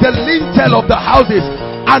like the lintel of the houses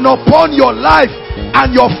and upon your life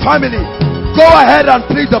and your family. Go ahead and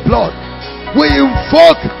plead the blood. We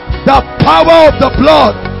invoke the power of the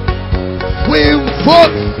blood. We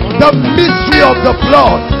invoke the mystery of the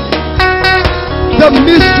blood. The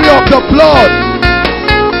mystery of the blood.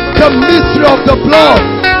 The mystery of the blood.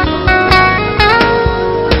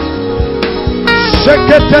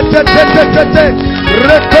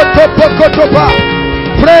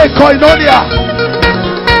 Pray koinonia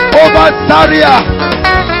over Zaria.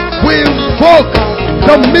 We invoke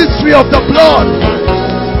the mystery of the blood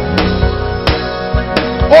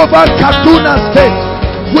over Kaduna State.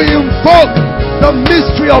 We invoke the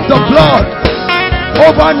mystery of the blood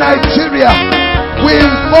over Nigeria. We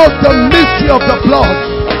invoke the mystery of the blood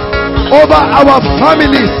over our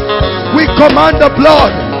families. We command the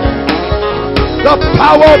blood, the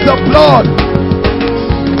power of the blood.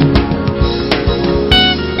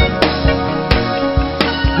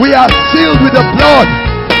 We are sealed with the blood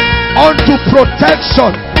unto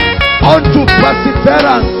protection, unto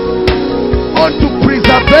perseverance, unto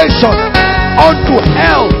preservation, unto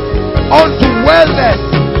health, unto wellness.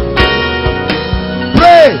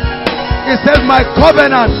 Pray. He said, my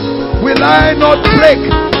covenant will I not break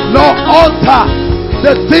nor alter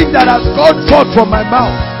the thing that has gone forth from my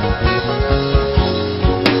mouth.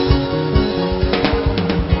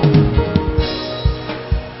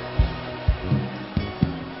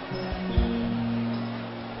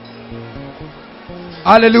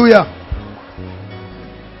 Hallelujah.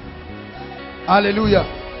 Hallelujah.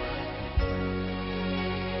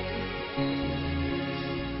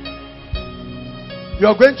 You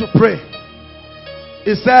are going to pray.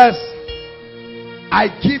 It says, I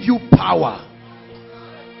give you power.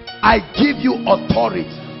 I give you authority.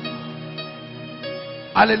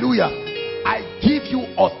 Hallelujah. I give you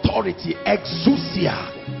authority. Exousia.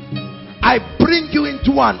 I bring you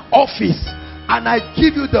into an office and I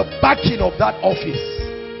give you the backing of that office.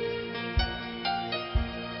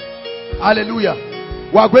 Hallelujah.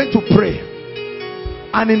 We are going to pray,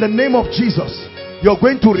 and in the name of Jesus, you're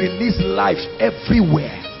going to release life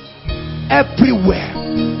everywhere. Everywhere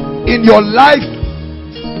in your life.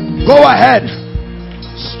 Go ahead,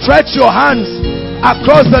 stretch your hands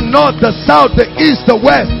across the north, the south, the east, the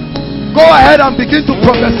west. Go ahead and begin to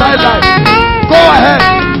prophesy life. Go ahead.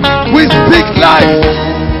 We speak life.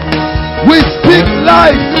 We speak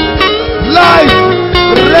life. Life.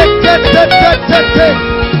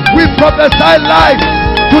 We prophesy life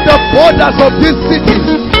to the borders of this city.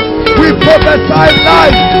 We prophesy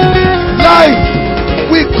life. Life.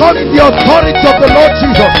 We come in the authority of the Lord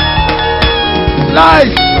Jesus.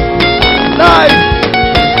 Life. Life.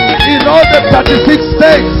 In all the 36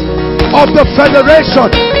 states of the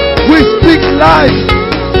Federation, we speak life.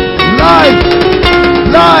 Life.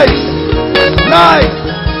 Life. Life.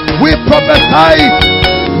 We prophesy it.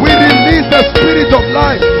 We release the spirit of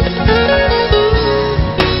life.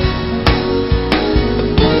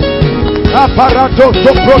 Aparatos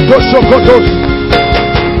soprotos.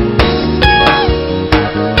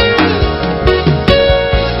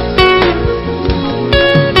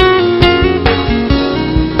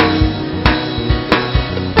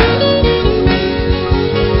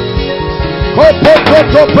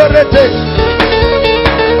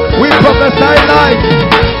 We prophesy life.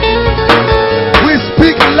 We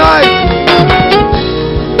speak life.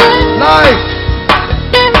 Life.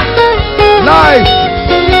 Life.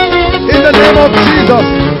 In the name of Jesus.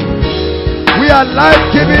 We are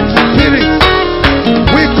life-giving spirits.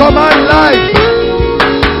 We command life.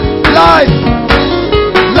 Life.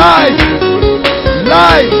 Life.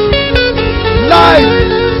 Life. Life.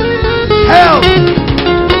 Health.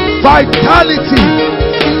 Vitality.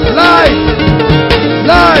 Life.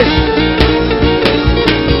 Life.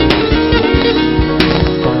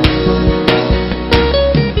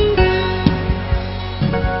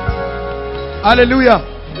 Hallelujah.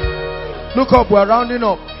 Look up, we're rounding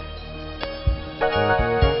up.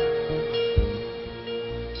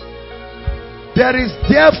 There is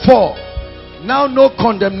therefore now no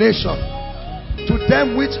condemnation to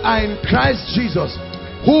them which are in Christ Jesus,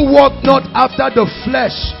 who walk not after the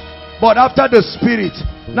flesh, but after the Spirit.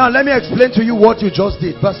 Now let me explain to you what you just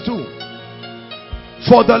did. Verse 2.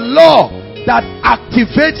 For the law that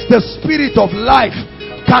activates the spirit of life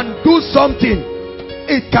can do something.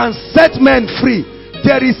 It can set men free.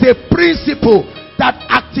 There is a principle that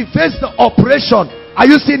activates the operation. Are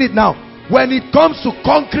you seeing it now? When it comes to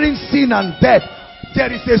conquering sin and death,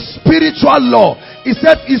 there is a spiritual law. It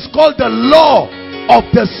says it's called the law of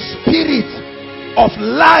the spirit of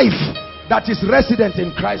life that is resident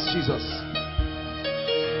in Christ Jesus.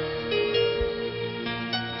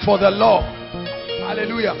 For the law.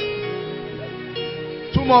 Hallelujah.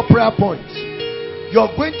 2 more prayer points. You're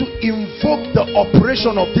going to invoke the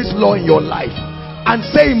operation of this law in your life and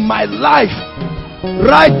say, in my life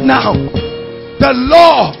right now, the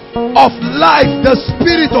law of life, the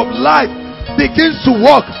spirit of life begins to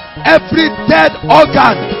work. Every dead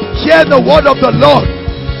organ, hear the word of the Lord.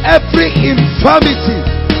 Every infirmity,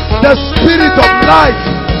 the spirit of life,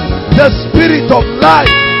 the spirit of life,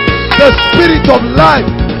 the spirit of life.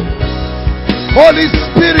 Holy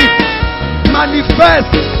Spirit, manifest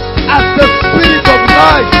as the spirit of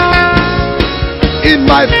life in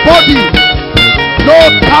my body. No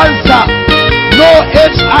cancer, no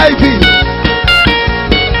HIV,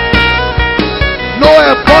 no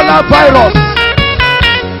Ebola virus,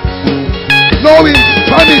 no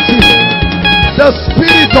infirmity. The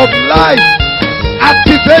spirit of life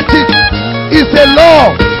activated is a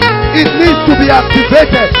law. It needs to be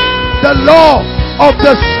activated. The law of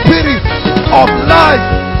the spirit of life,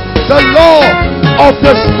 the law of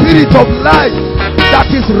the spirit of life that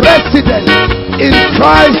is resident in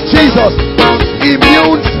Christ Jesus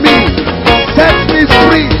immunes me, sets me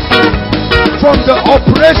free from the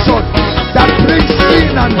oppression that brings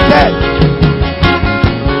sin and death.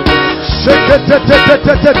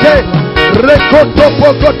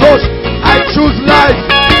 I choose life.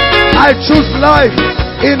 I choose life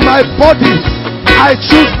in my body. I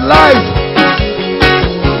choose life.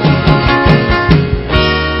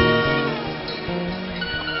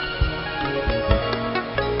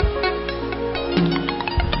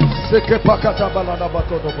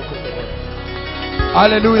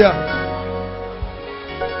 Hallelujah.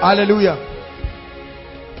 Hallelujah.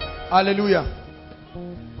 Hallelujah.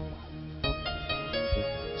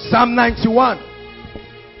 Psalm 91.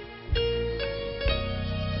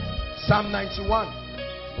 Psalm 91.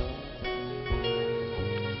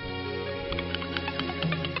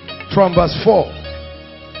 From verse 4.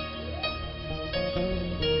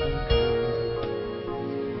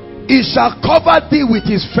 He shall cover thee with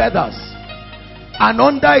his feathers, and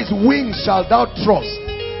under his wings shalt thou trust.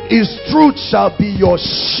 His truth shall be your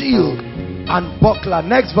shield and buckler.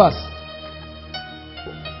 Next verse.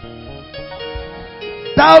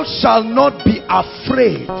 Thou shalt not be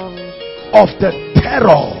afraid of the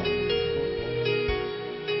terror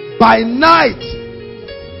by night,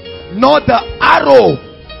 nor the arrow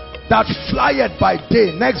that flieth by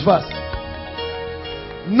day. Next verse.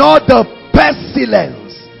 Nor the pestilence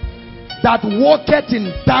that walketh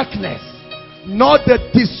in darkness, nor the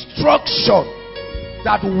destruction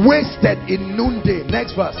that wasted in noonday.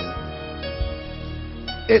 Next verse.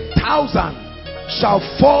 1,000 shall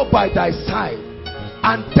fall by thy side,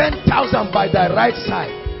 and 10,000 by thy right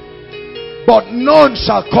side, but none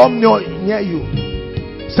shall come near you.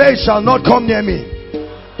 Say, it shall not come near me.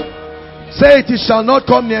 Say, it shall not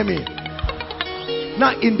come near me.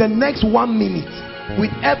 Now, in the next 1 minute,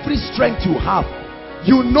 with every strength you have,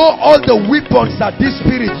 you know all the weapons that this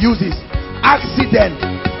spirit uses. Accident,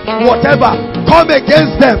 whatever, come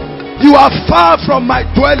against them. You are far from my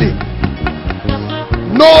dwelling.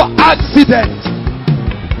 No accident,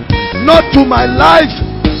 not to my life,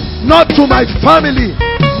 not to my family,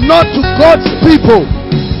 not to God's people.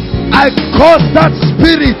 I cause that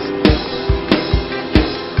spirit.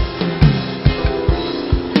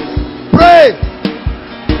 Pray.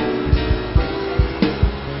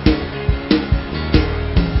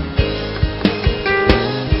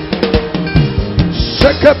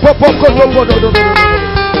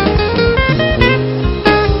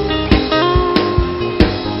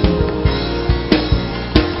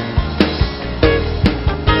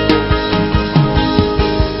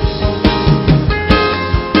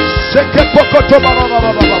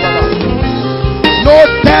 No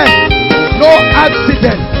death, no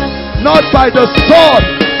accident, not by the sword,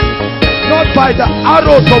 not by the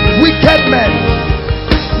arrows of wicked men,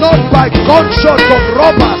 not by gunshots of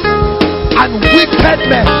robbers and wicked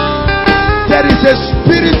men. There is a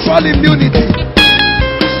spiritual immunity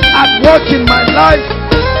at work in my life,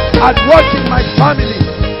 at work in my family.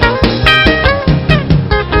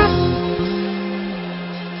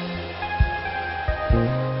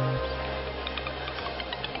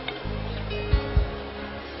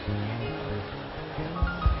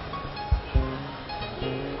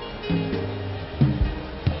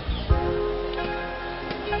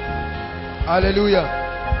 Hallelujah.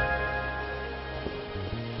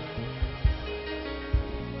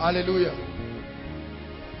 Hallelujah.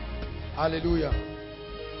 Hallelujah.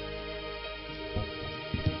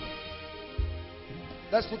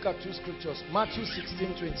 Let's look at two scriptures. Matthew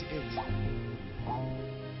 16:28.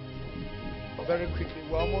 Very quickly,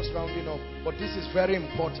 we're almost rounding up, but this is very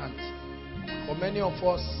important. For many of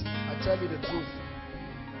us, I tell you the truth,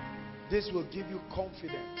 this will give you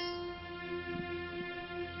confidence.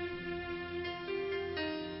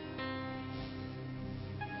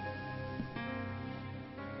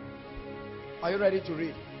 Are you ready to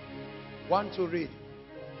read? Want to read?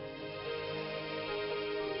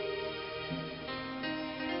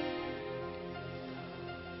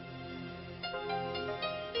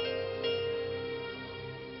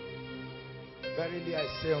 Verily I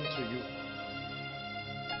say unto you,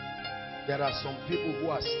 there are some people who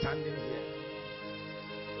are standing here.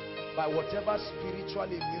 By whatever spiritual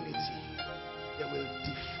immunity, they will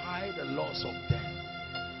defy the laws of death.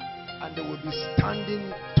 And they will be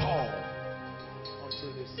standing tall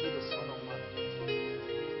until they see the Son of Man.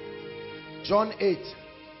 John 8,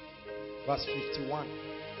 verse 51.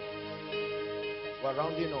 We're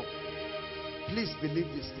rounding up. Please believe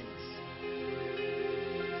these things.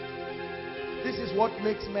 This is what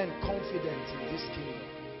makes men confident in this kingdom.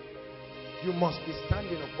 You must be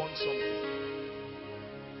standing upon something.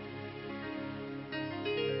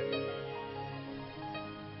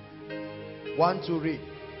 Want to read?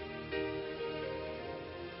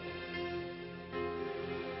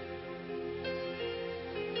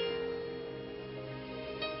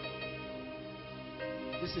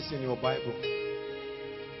 This is in your Bible.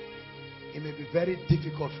 It may be very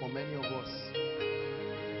difficult for many of us.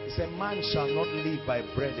 He said, man shall not live by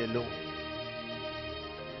bread alone.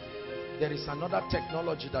 There is another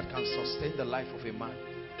technology that can sustain the life of a man.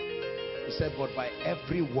 He said, but by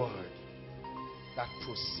every word that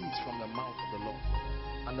proceeds from the mouth of the Lord.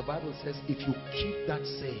 And the Bible says, if you keep that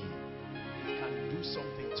saying, it can do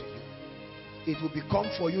something to you. It will become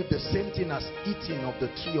for you the same thing as eating of the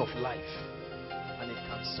tree of life. And it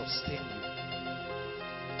can sustain you.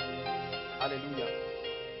 Hallelujah.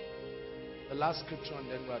 The last scripture and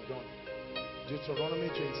then we are done. Deuteronomy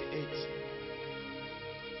 28.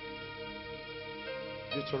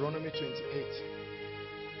 Deuteronomy 28.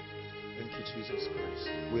 Thank you, Jesus Christ.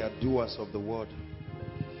 We are doers of the word.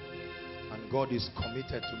 And God is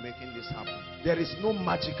committed to making this happen. There is no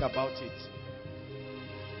magic about it.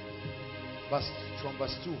 From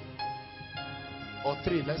verse 2 or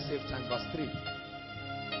 3, let's save time. Verse 3.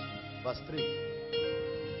 Verse 3.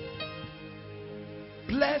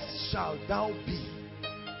 Blessed shall thou be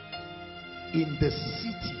in the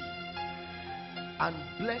city, and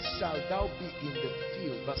blessed shall thou be in the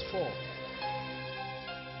field. Verse 4.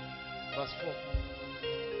 Verse 4.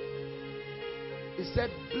 He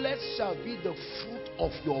said, blessed shall be the fruit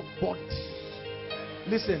of your body.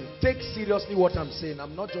 Listen, take seriously what I'm saying.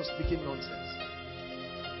 I'm not just speaking nonsense.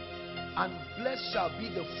 And blessed shall be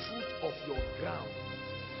the fruit of your ground.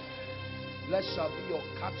 Blessed shall be your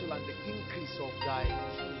cattle and the increase of thy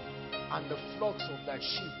king and the flocks of thy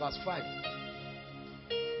sheep. Verse 5.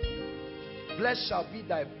 Blessed shall be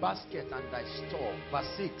thy basket and thy store. Verse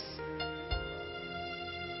 6.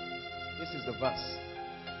 This is the verse.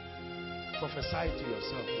 Prophesy to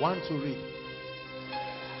yourself. 1 to read.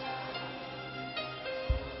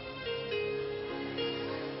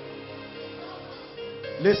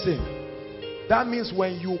 Listen. That means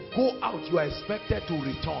when you go out, you are expected to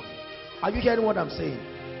return. Are you hearing what I'm saying?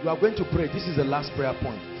 You are going to pray. This is the last prayer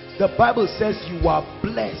point. The Bible says you are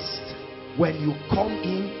blessed when you come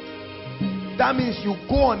in. That means you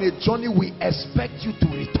go on a journey, we expect you to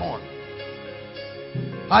return.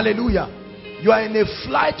 Hallelujah. You are in a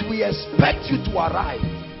flight, we expect you to arrive.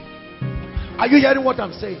 Are you hearing what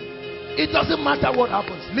I'm saying? It doesn't matter what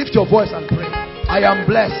happens. Lift your voice and pray. I am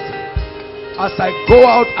blessed. As I go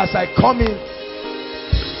out, as I come in,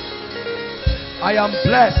 I am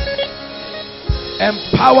blessed.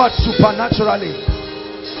 Empowered supernaturally.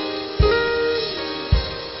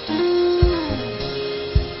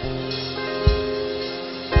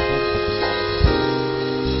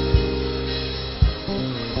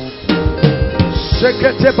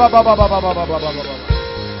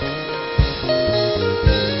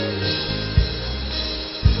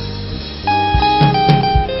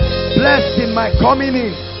 Blessed in my coming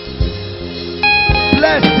in,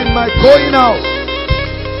 blessed in my going out,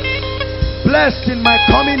 blessed in my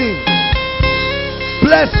coming in,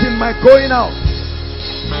 blessed in my going out.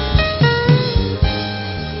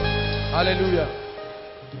 Hallelujah.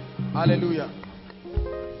 Hallelujah.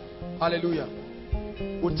 Hallelujah.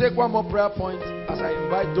 We'll take one more prayer point as I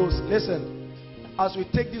invite those. Listen, as we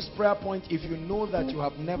take this prayer point, if you know that you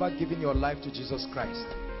have never given your life to Jesus Christ,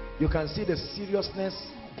 you can see the seriousness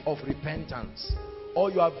of repentance. Or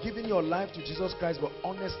you have given your life to Jesus Christ, but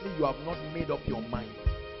honestly you have not made up your mind.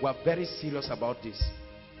 We are very serious about this.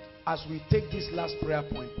 As we take this last prayer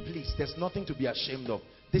point, please, there's nothing to be ashamed of.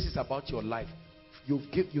 This is about your life.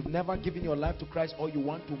 You've never given your life to Christ, or you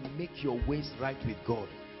want to make your ways right with God.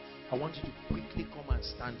 I want you to quickly come and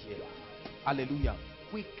stand here. Hallelujah.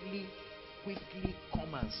 Quickly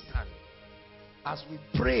come and stand. As we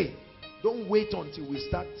pray, don't wait until we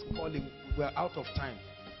start calling. We're out of time.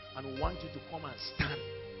 And we want you to come and stand.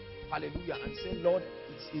 Hallelujah. And say, Lord,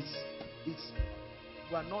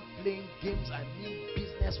 we are not playing games. I mean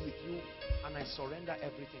business with you. And I surrender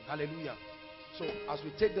everything. Hallelujah. So as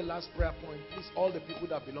we take the last prayer point, please, all the people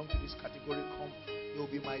that belong to this category, come. It will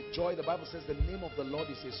be my joy. The Bible says the name of the Lord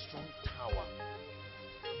is a strong tower.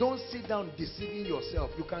 Don't sit down deceiving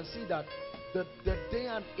yourself. You can see that the day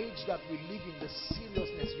and age that we live in, the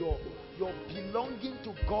seriousness, your belonging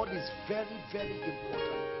to God is very, very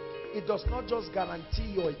important. It does not just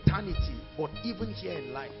guarantee your eternity, but even here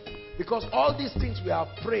in life. Because all these things we have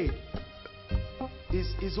prayed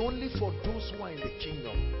is only for those who are in the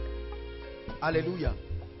kingdom. Hallelujah.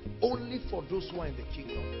 Only for those who are in the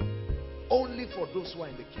kingdom. Only for those who are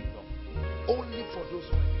in the kingdom. Only for those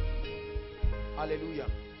who are in the kingdom. Hallelujah.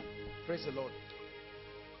 Praise the Lord.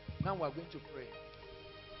 Now we are going to pray.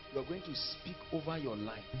 You are going to speak over your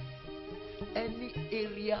life. Any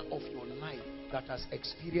area of your life that has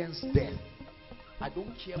experienced death, I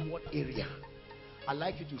don't care what area, I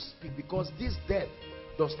like you to speak, because this death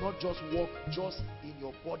does not just work just in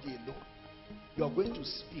your body alone. You are going to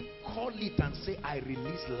speak. Call it and say, I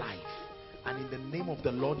release life. And in the name of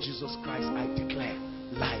the Lord Jesus Christ, I declare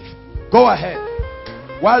life. Go ahead.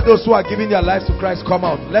 While those who are giving their lives to Christ come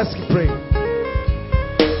out, let's keep praying.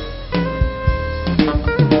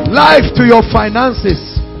 Life to your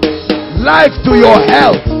finances. Life to your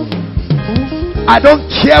health. I don't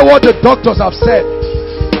care what the doctors have said.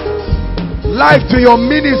 Life to your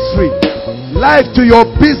ministry. Life to your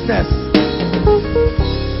business.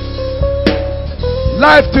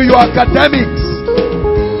 Life to your academics.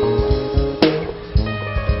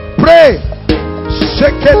 Pray.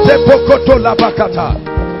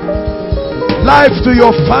 Life to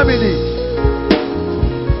your family.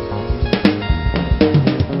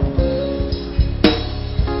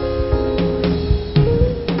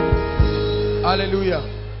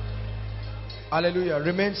 Hallelujah.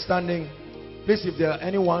 Remain standing. Please, if there's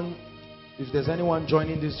anyone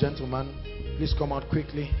joining this gentleman, please come out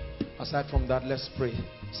quickly. Aside from that, let's pray.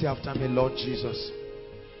 Say after me, Lord Jesus,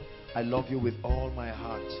 I love you with all my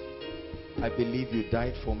heart. I believe you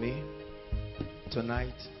died for me.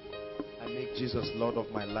 Tonight, I make Jesus Lord of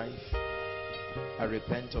my life. I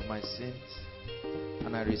repent of my sins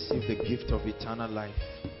and I receive the gift of eternal life.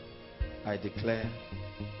 I declare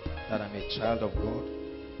that I'm a child of God,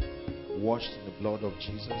 washed in the blood of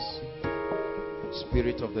Jesus.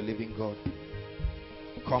 Spirit of the living God,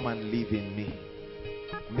 come and live in me.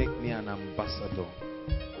 Make me an ambassador.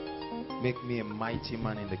 Make me a mighty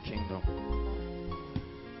man in the kingdom.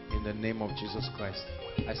 In the name of Jesus Christ.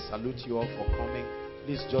 I salute you all for coming.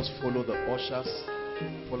 Please just follow the ushers.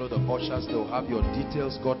 Follow the ushers. They'll have your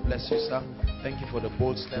details. God bless you, sir. Thank you for the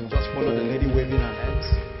bold step. Just follow the lady waving her hands.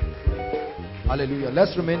 Hallelujah.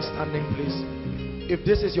 Let's remain standing, please. If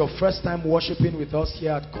this is your first time worshiping with us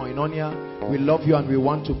here at Koinonia, we love you and we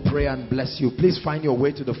want to pray and bless you. Please find your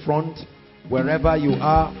way to the front. Wherever you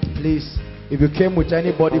are, please. If you came with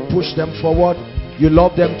anybody, push them forward. You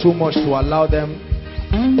love them too much to allow them.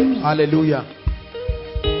 Hallelujah.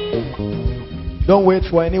 Don't wait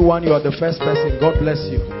for anyone. You are the first person. God bless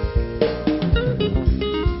you.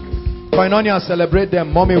 Koinonia, celebrate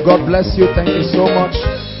them. Mommy, God bless you. Thank you so much.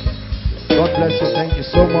 God bless you. Thank you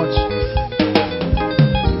so much.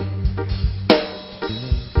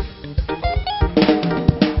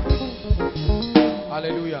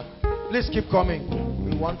 Hallelujah. Please keep coming.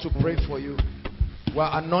 We want to pray for you. We're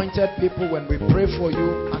anointed people. When we pray for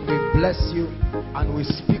you and we bless you and we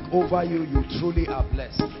speak over you, you truly are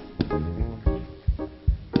blessed.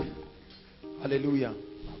 Hallelujah.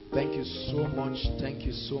 Thank you so much. Thank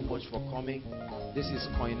you so much for coming. This is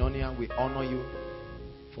Koinonia. We honor you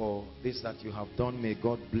for this that you have done. May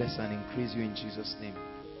God bless and increase you in Jesus' name.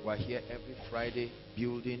 We're here every Friday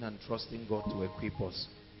building and trusting God to equip us.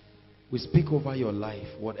 We speak over your life.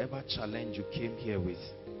 Whatever challenge you came here with,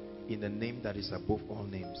 in the name that is above all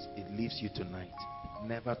names, it leaves you tonight,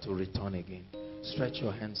 never to return again. Stretch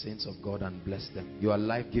your hands, saints of God, and bless them. You are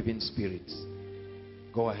life-giving spirits.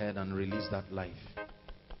 Go ahead and release that life.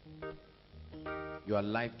 You are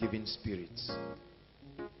life-giving spirits.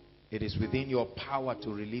 It is within your power to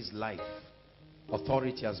release life.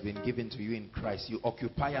 Authority has been given to you in Christ. You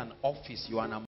occupy an office. You are an